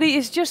somebody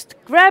is just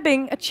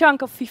grabbing a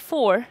chunk of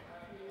v4,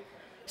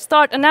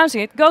 start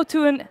announcing it, go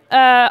to an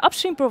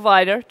upstream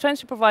provider,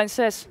 transfer provider, and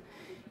says,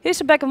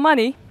 here's a bag of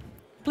money,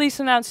 please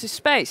announce this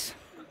space.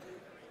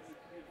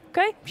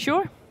 Okay,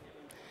 sure.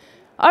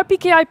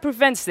 RPKI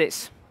prevents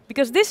this,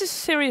 because this is a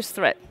serious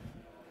threat.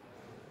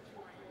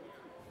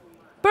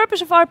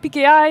 Purpose of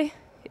RPKI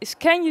is,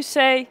 can you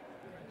say,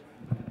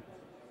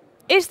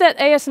 is that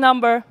AS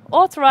number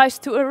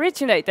authorized to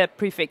originate that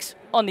prefix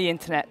on the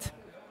internet?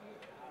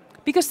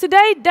 Because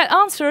today, that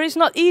answer is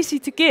not easy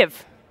to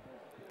give.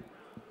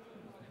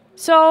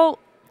 So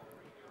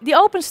the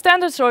Open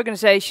Standards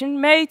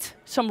Organization made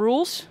some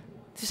rules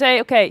to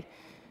say, okay,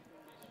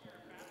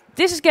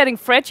 this is getting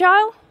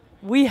fragile.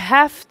 We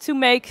have to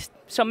make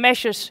some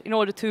measures in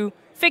order to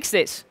fix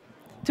this,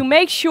 to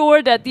make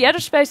sure that the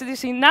address space that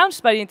is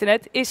announced by the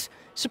internet is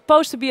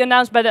supposed to be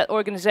announced by that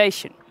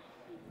organization.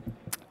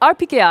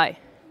 RPKI.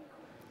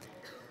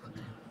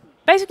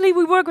 Basically,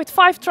 we work with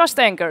 5 trust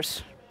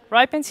anchors: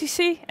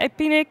 RIPE-NCC,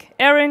 APNIC,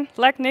 ERIN,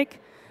 LACNIC.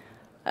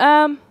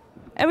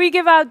 And we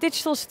give out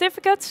digital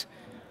certificates.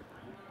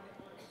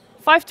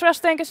 5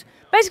 trust anchors.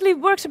 Basically, it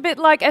works a bit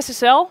like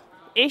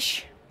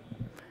SSL-ish.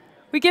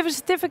 We give a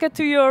certificate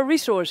to your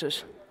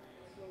resources.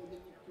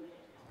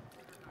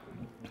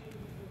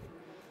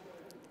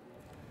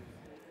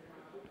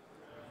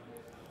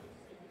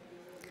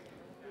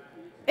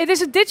 It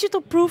is a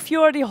digital proof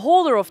you are the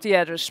holder of the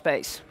address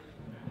space.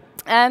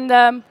 And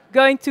I'm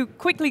going to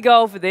quickly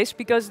go over this,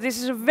 because this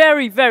is a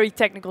very, very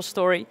technical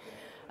story.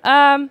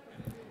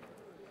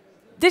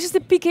 This is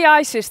the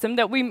PKI system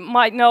that we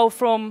might know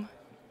from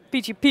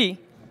PGP.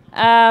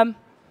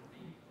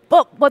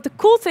 But what the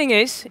cool thing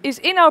is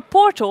in our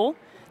portal,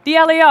 the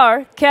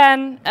LAR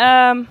can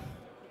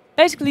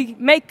basically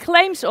make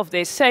claims of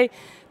this. Say,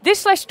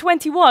 this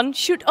 /21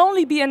 should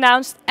only be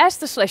announced as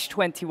the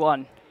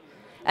 /21,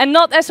 and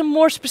not as a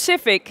more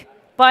specific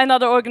by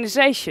another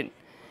organization.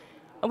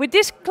 And with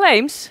these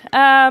claims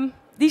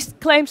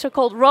are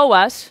called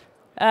ROAs,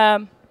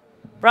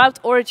 Route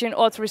Origin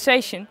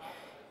Authorization.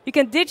 You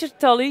can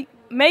digitally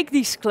make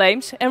these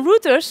claims, and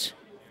routers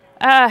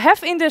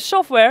have in their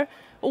software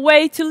a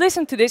way to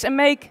listen to this and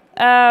make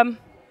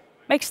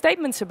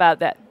statements about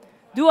that.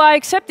 Do I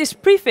accept this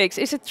prefix?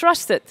 Is it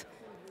trusted?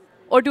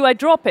 Or do I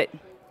drop it?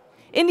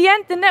 In the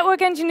end, the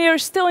network engineer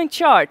is still in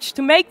charge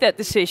to make that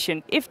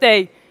decision, if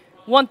they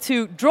want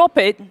to drop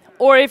it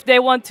or if they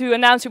want to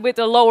announce it with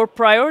a lower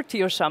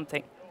priority or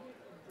something.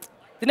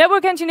 The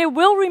network engineer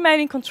will remain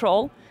in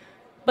control,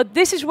 but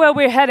this is where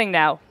we're heading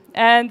now.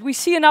 And we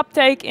see an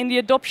uptake in the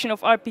adoption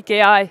of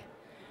RPKI.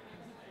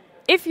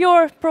 If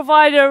your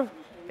provider,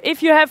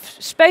 if you have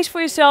space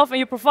for yourself and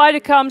your provider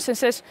comes and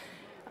says,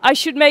 I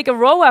should make a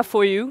ROA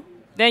for you,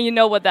 then you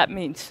know what that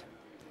means.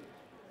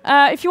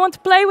 If you want to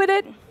play with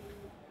it,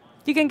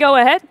 you can go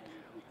ahead.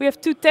 We have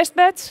 2 test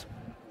beds.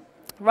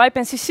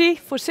 RIPE-NCC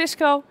for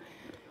Cisco.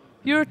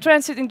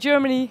 Eurotransit in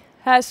Germany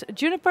has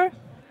Juniper.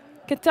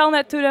 You can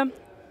telnet to them.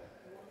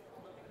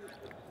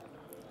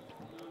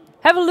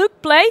 Have a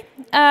look, play.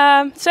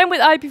 Same with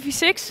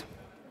IPv6.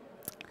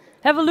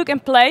 Have a look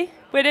and play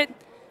with it.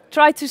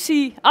 Try to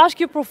see, ask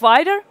your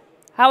provider,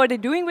 how are they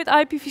doing with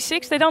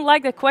IPv6? They don't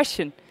like that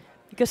question,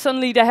 because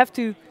suddenly they have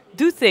to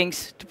do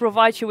things to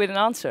provide you with an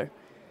answer.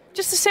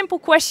 Just a simple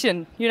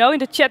question, you know, in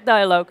the chat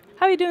dialogue.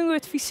 How are you doing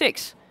with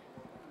v6?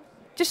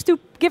 Just to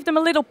give them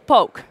a little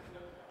poke,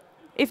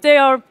 if they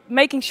are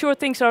making sure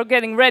things are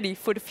getting ready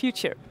for the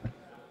future.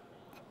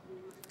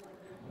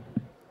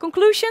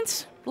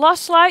 Conclusions,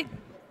 last slide.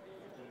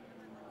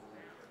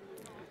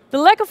 The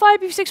lack of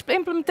IPv6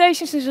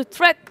 implementations is a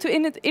threat to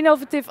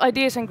innovative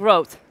ideas and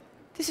growth.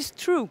 This is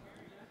true.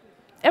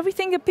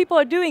 Everything that people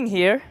are doing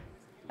here,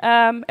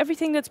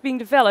 everything that's being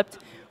developed,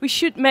 we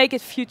should make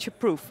it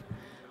future-proof.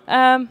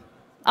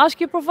 Ask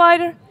your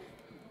provider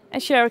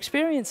and share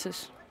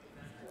experiences.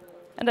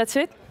 And that's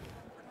it.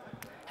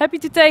 Happy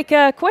to take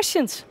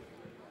questions.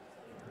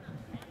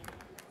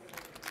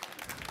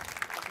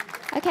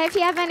 Okay, if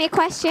you have any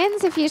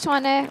questions, if you just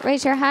want to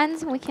raise your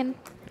hands, we can...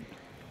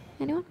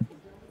 Anyone?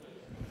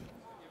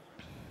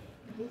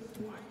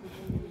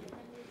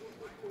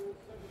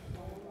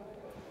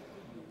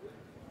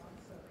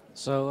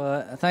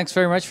 So thanks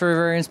very much for a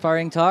very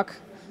inspiring talk.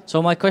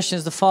 So my question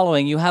is the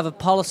following. You have a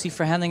policy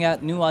for handing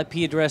out new IP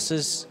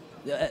addresses,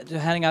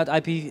 handing out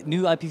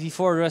new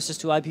IPv4 addresses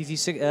to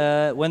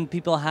IPv6 when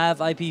people have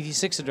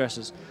IPv6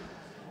 addresses.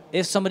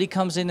 If somebody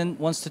comes in and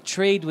wants to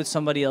trade with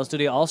somebody else, do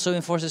they also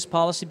enforce this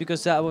policy?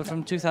 Because that was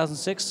from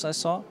 2006, I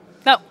saw.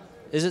 No.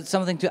 Is it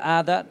something to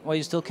add that while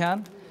you still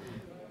can?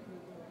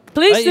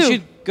 Please You do.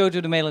 should go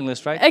to the mailing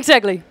list, right?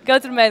 Exactly. Go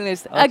to the mailing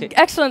list. Okay.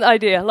 Excellent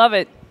idea. Love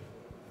it.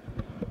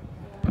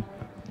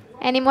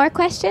 Any more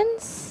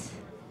questions?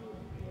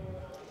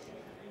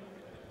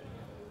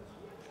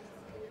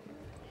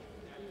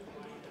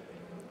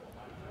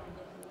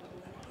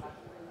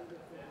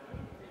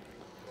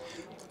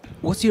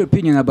 What's your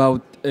opinion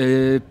about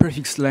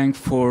prefix length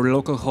for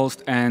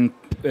localhost and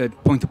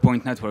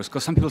point-to-point networks?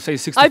 Because some people say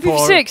 64.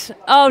 IPv6.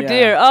 Oh Yeah.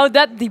 dear. Oh,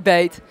 that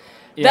debate.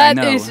 Yeah, I That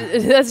know.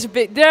 that's a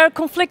bit. There are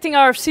conflicting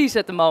RFCs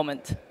at the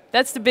moment.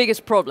 That's the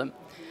biggest problem.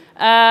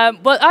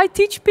 What I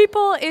teach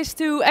people is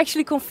to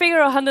actually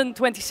configure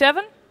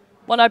 127,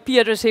 one IP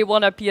address here,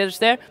 one IP address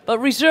there, but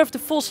reserve the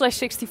full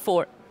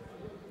 /64.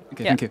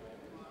 Okay, Yeah. thank you.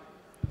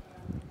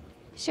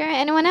 Sure.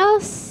 Anyone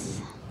else?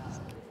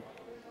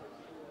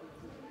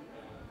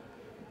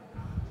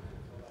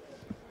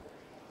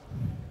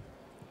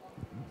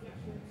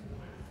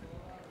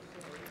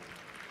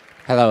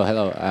 Hello,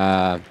 hello.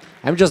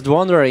 I'm just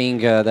wondering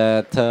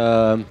that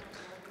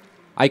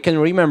I can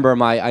remember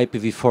my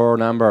IPv4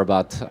 number,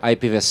 but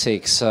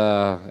IPv6,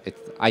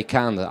 I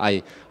can't.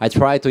 I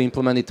tried to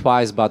implement it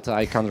twice, but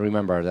I can't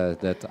remember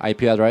that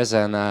IP address.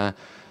 And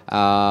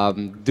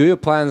do you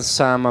plan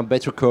some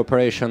better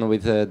cooperation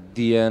with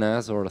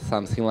DNS or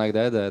something like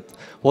that?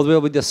 What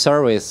will be the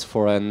service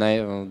for the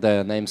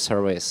name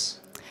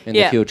service in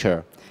the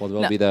future? What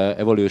will be the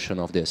evolution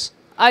of this?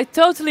 I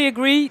totally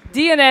agree.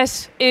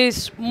 DNS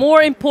is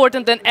more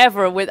important than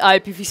ever with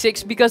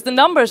IPv6 because the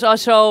numbers are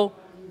so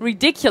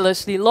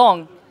ridiculously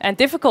long and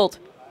difficult.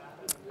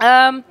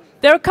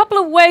 There are a couple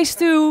of ways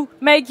to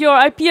make your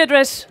IP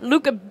address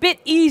look a bit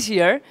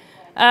easier.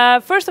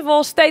 First of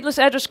all, stateless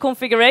address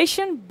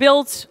configuration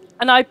builds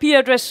an IP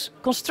address,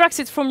 constructs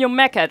it from your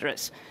MAC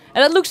address.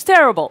 And that looks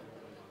terrible.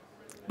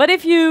 But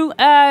if you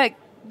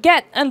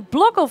get a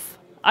block of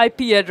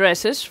IP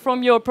addresses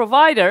from your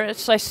provider,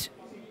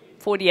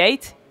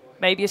 /48,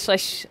 maybe a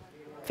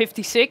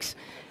 /56,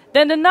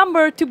 then the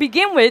number to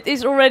begin with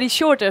is already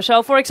shorter.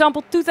 So for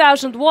example,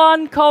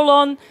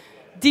 2001 :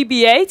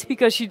 DB8,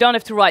 because you don't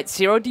have to write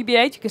 0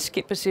 DB8, you can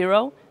skip a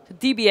 0. So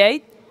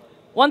DB8,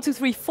 1, 2,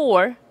 3,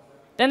 4,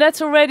 then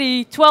that's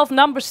already 12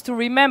 numbers to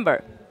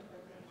remember.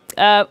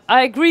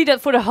 I agree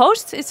that for the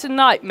hosts it's a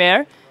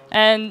nightmare,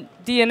 and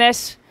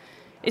DNS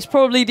is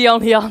probably the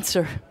only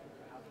answer.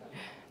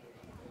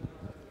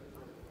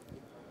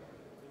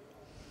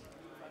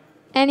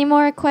 Any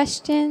more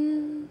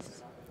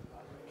questions?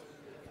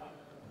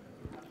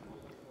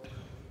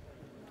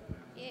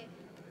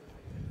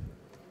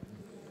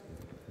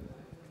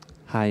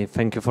 Hi,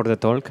 thank you for the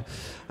talk.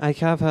 I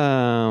have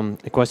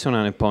a question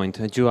and a point.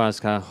 You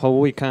ask how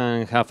we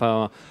can have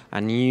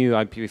a new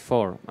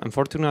IPv4.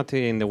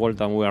 Unfortunately, in the world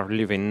that we are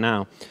living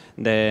now,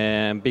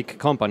 the big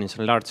companies,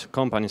 large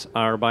companies,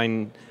 are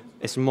buying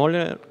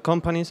smaller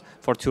companies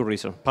for two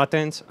reasons: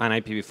 patents and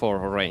IPv4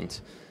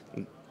 range.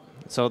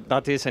 So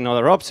that is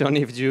another option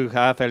if you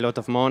have a lot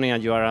of money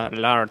and you are a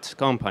large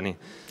company.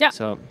 Yeah.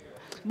 So,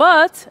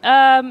 but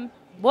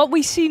what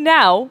we see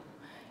now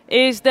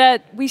is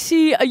that we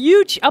see a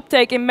huge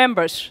uptake in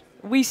members.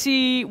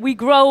 We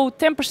grow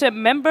 10%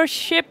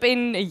 membership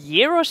in a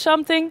year or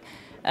something,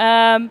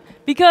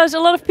 because a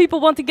lot of people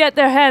want to get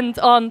their hand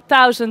on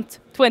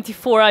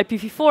 1,024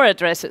 IPv4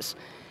 addresses.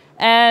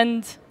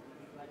 And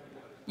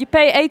you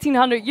pay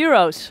 1,800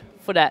 euros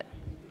for that.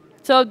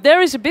 So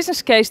there is a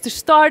business case to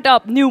start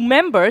up new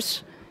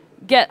members,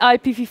 get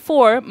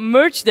IPv4,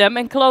 merge them,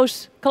 and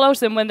close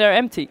them when they're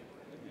empty.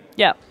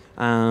 Yeah.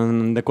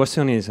 the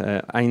question is,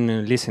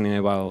 I'm listening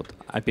about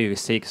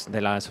IPv6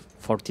 the last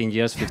 14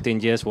 years, 15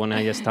 years when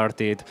I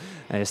started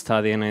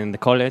studying in the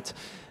college,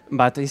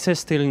 but it's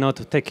still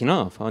not taking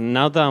off. And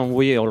now that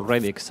we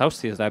already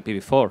exhausted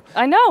IPv4,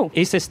 I know.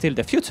 it's still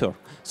the future.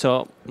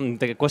 So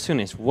the question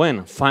is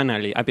when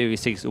finally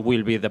IPv6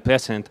 will be the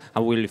present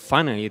and will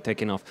finally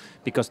taking off,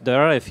 because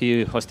there are a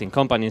few hosting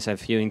companies, a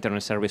few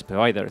internet service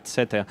providers,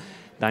 etc.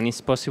 Then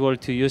it's possible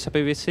to use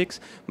IPv6,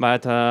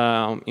 but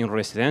in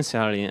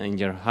residential, in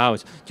your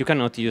house, you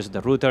cannot use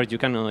the router, you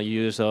cannot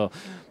use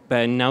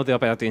but now the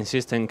operating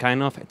system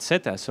kind of,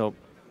 etc. So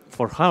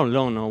for how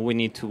long we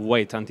need to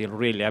wait until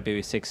really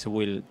IPv6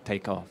 will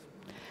take off?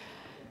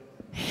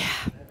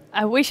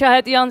 I wish I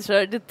had the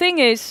answer. The thing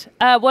is,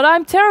 what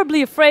I'm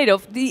terribly afraid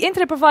of, the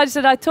internet providers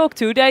that I talk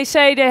to, they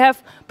say they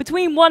have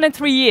between 1 and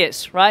 3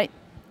 years, right?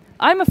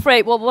 I'm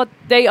afraid what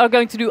they are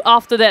going to do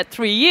after that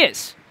 3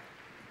 years.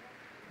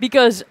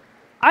 Because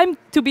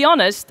to be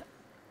honest,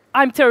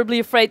 I'm terribly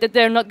afraid that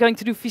they're not going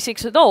to do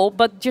v6 at all,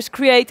 but just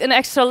create an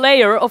extra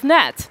layer of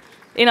NAT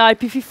in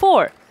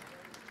IPv4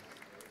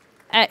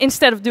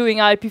 instead of doing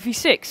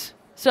IPv6.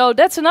 So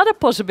that's another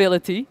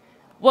possibility.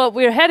 What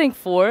we're heading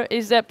for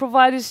is that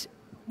providers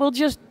will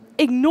just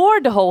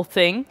ignore the whole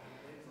thing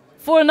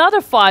for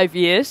another 5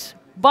 years,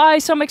 buy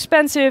some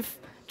expensive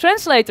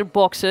translator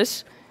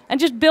boxes, and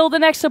just build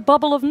an extra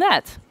bubble of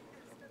NAT.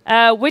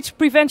 Which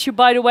prevents you,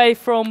 by the way,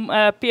 from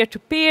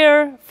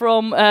peer-to-peer,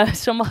 from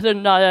some other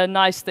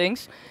nice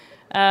things.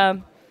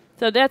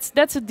 So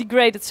that's a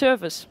degraded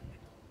service.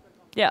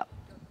 Yeah.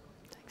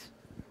 Thanks.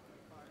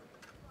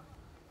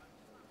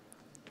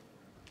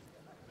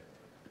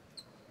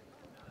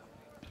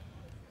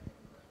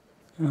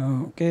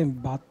 Okay,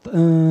 but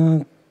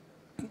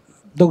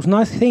those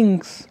nice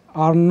things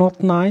are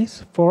not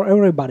nice for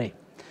everybody.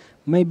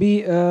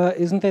 Maybe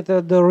isn't it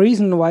the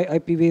reason why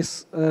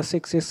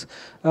IPv6 is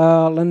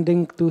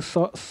landing too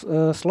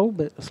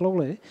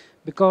slowly?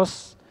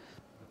 Because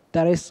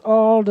there is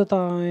all the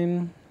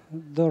time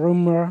the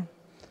rumor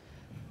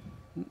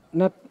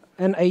that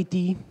NAT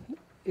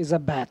is a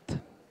bad.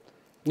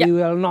 Yeah. We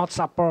will not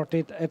support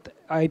it at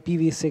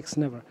IPv6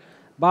 never.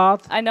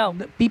 But I know.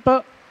 the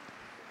people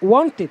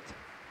want it.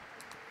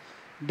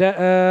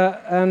 The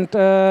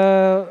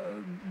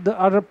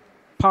other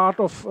part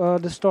of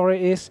the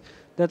story is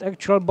that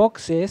actual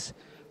boxes,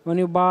 when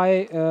you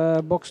buy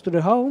a box to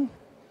the home,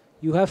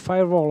 you have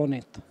firewall on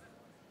it,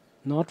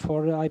 not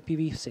for the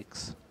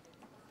IPv6.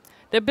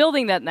 They're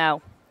building that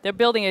now. They're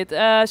building it.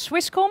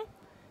 Swisscom,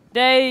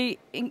 they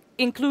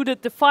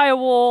included the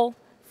firewall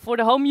for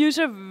the home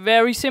user,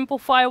 very simple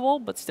firewall,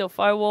 but still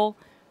firewall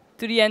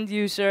to the end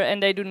user,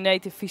 and they do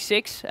native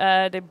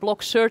v6. They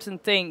block certain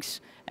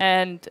things,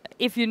 and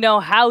if you know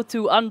how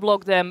to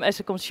unblock them as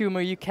a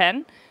consumer, you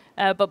can.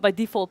 But by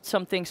default,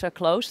 some things are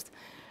closed.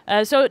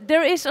 So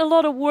there is a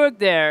lot of work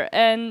there,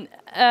 and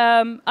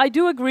I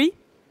do agree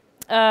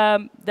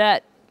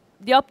that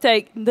the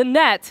uptake, the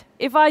NAT,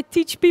 if I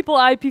teach people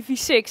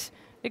IPv6,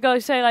 they're going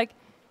to say like,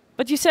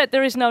 but you said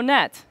there is no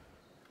NAT.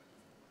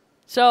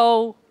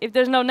 So if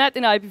there's no NAT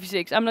in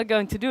IPv6, I'm not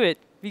going to do it,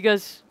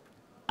 because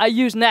I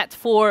use NAT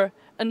for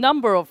a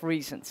number of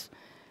reasons.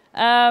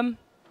 An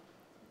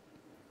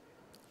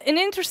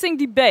interesting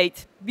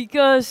debate,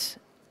 because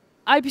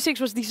IPv6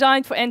 was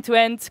designed for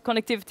end-to-end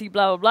connectivity,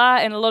 blah, blah, blah,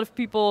 and a lot of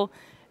people,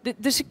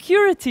 the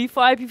security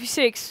for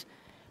IPv6,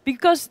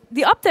 because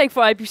the uptake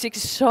for IPv6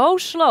 is so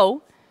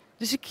slow,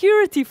 the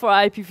security for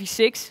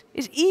IPv6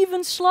 is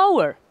even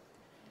slower.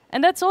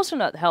 And that's also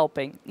not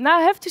helping. Now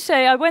I have to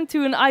say, I went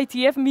to an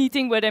ITF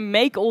meeting where they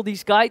make all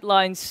these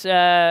guidelines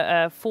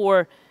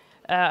for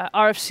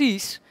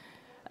RFCs.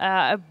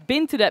 I've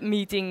been to that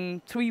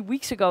meeting 3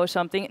 weeks ago or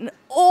something, and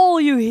all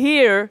you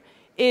hear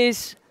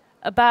is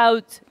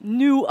about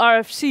new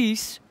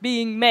RFCs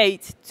being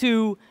made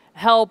to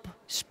help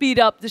speed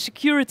up the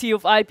security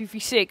of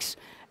IPv6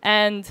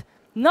 and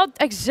not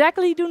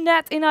exactly do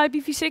NAT in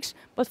IPv6,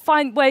 but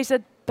find ways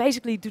that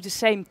basically do the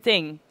same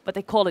thing, but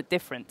they call it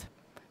different.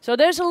 So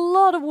there's a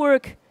lot of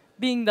work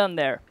being done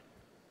there.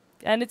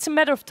 And it's a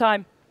matter of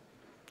time.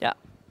 Yeah.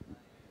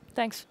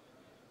 Thanks.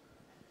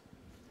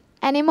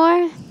 Any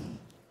more?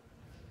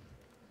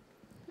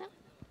 No.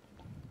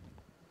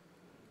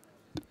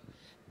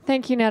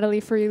 Thank you,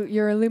 Nathalie, for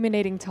your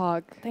illuminating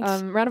talk.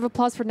 Thanks. Round of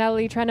applause for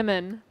NATHALIE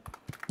TRENAMAN.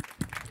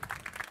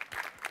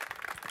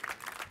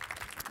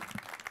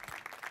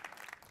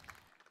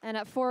 And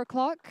at 4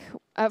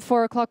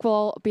 o'clock,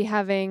 we'll be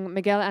having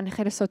Miguel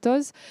Ángel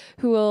Sotos,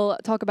 who will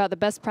talk about the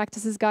best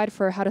practices guide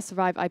for how to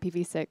survive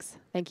IPv6.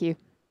 Thank you.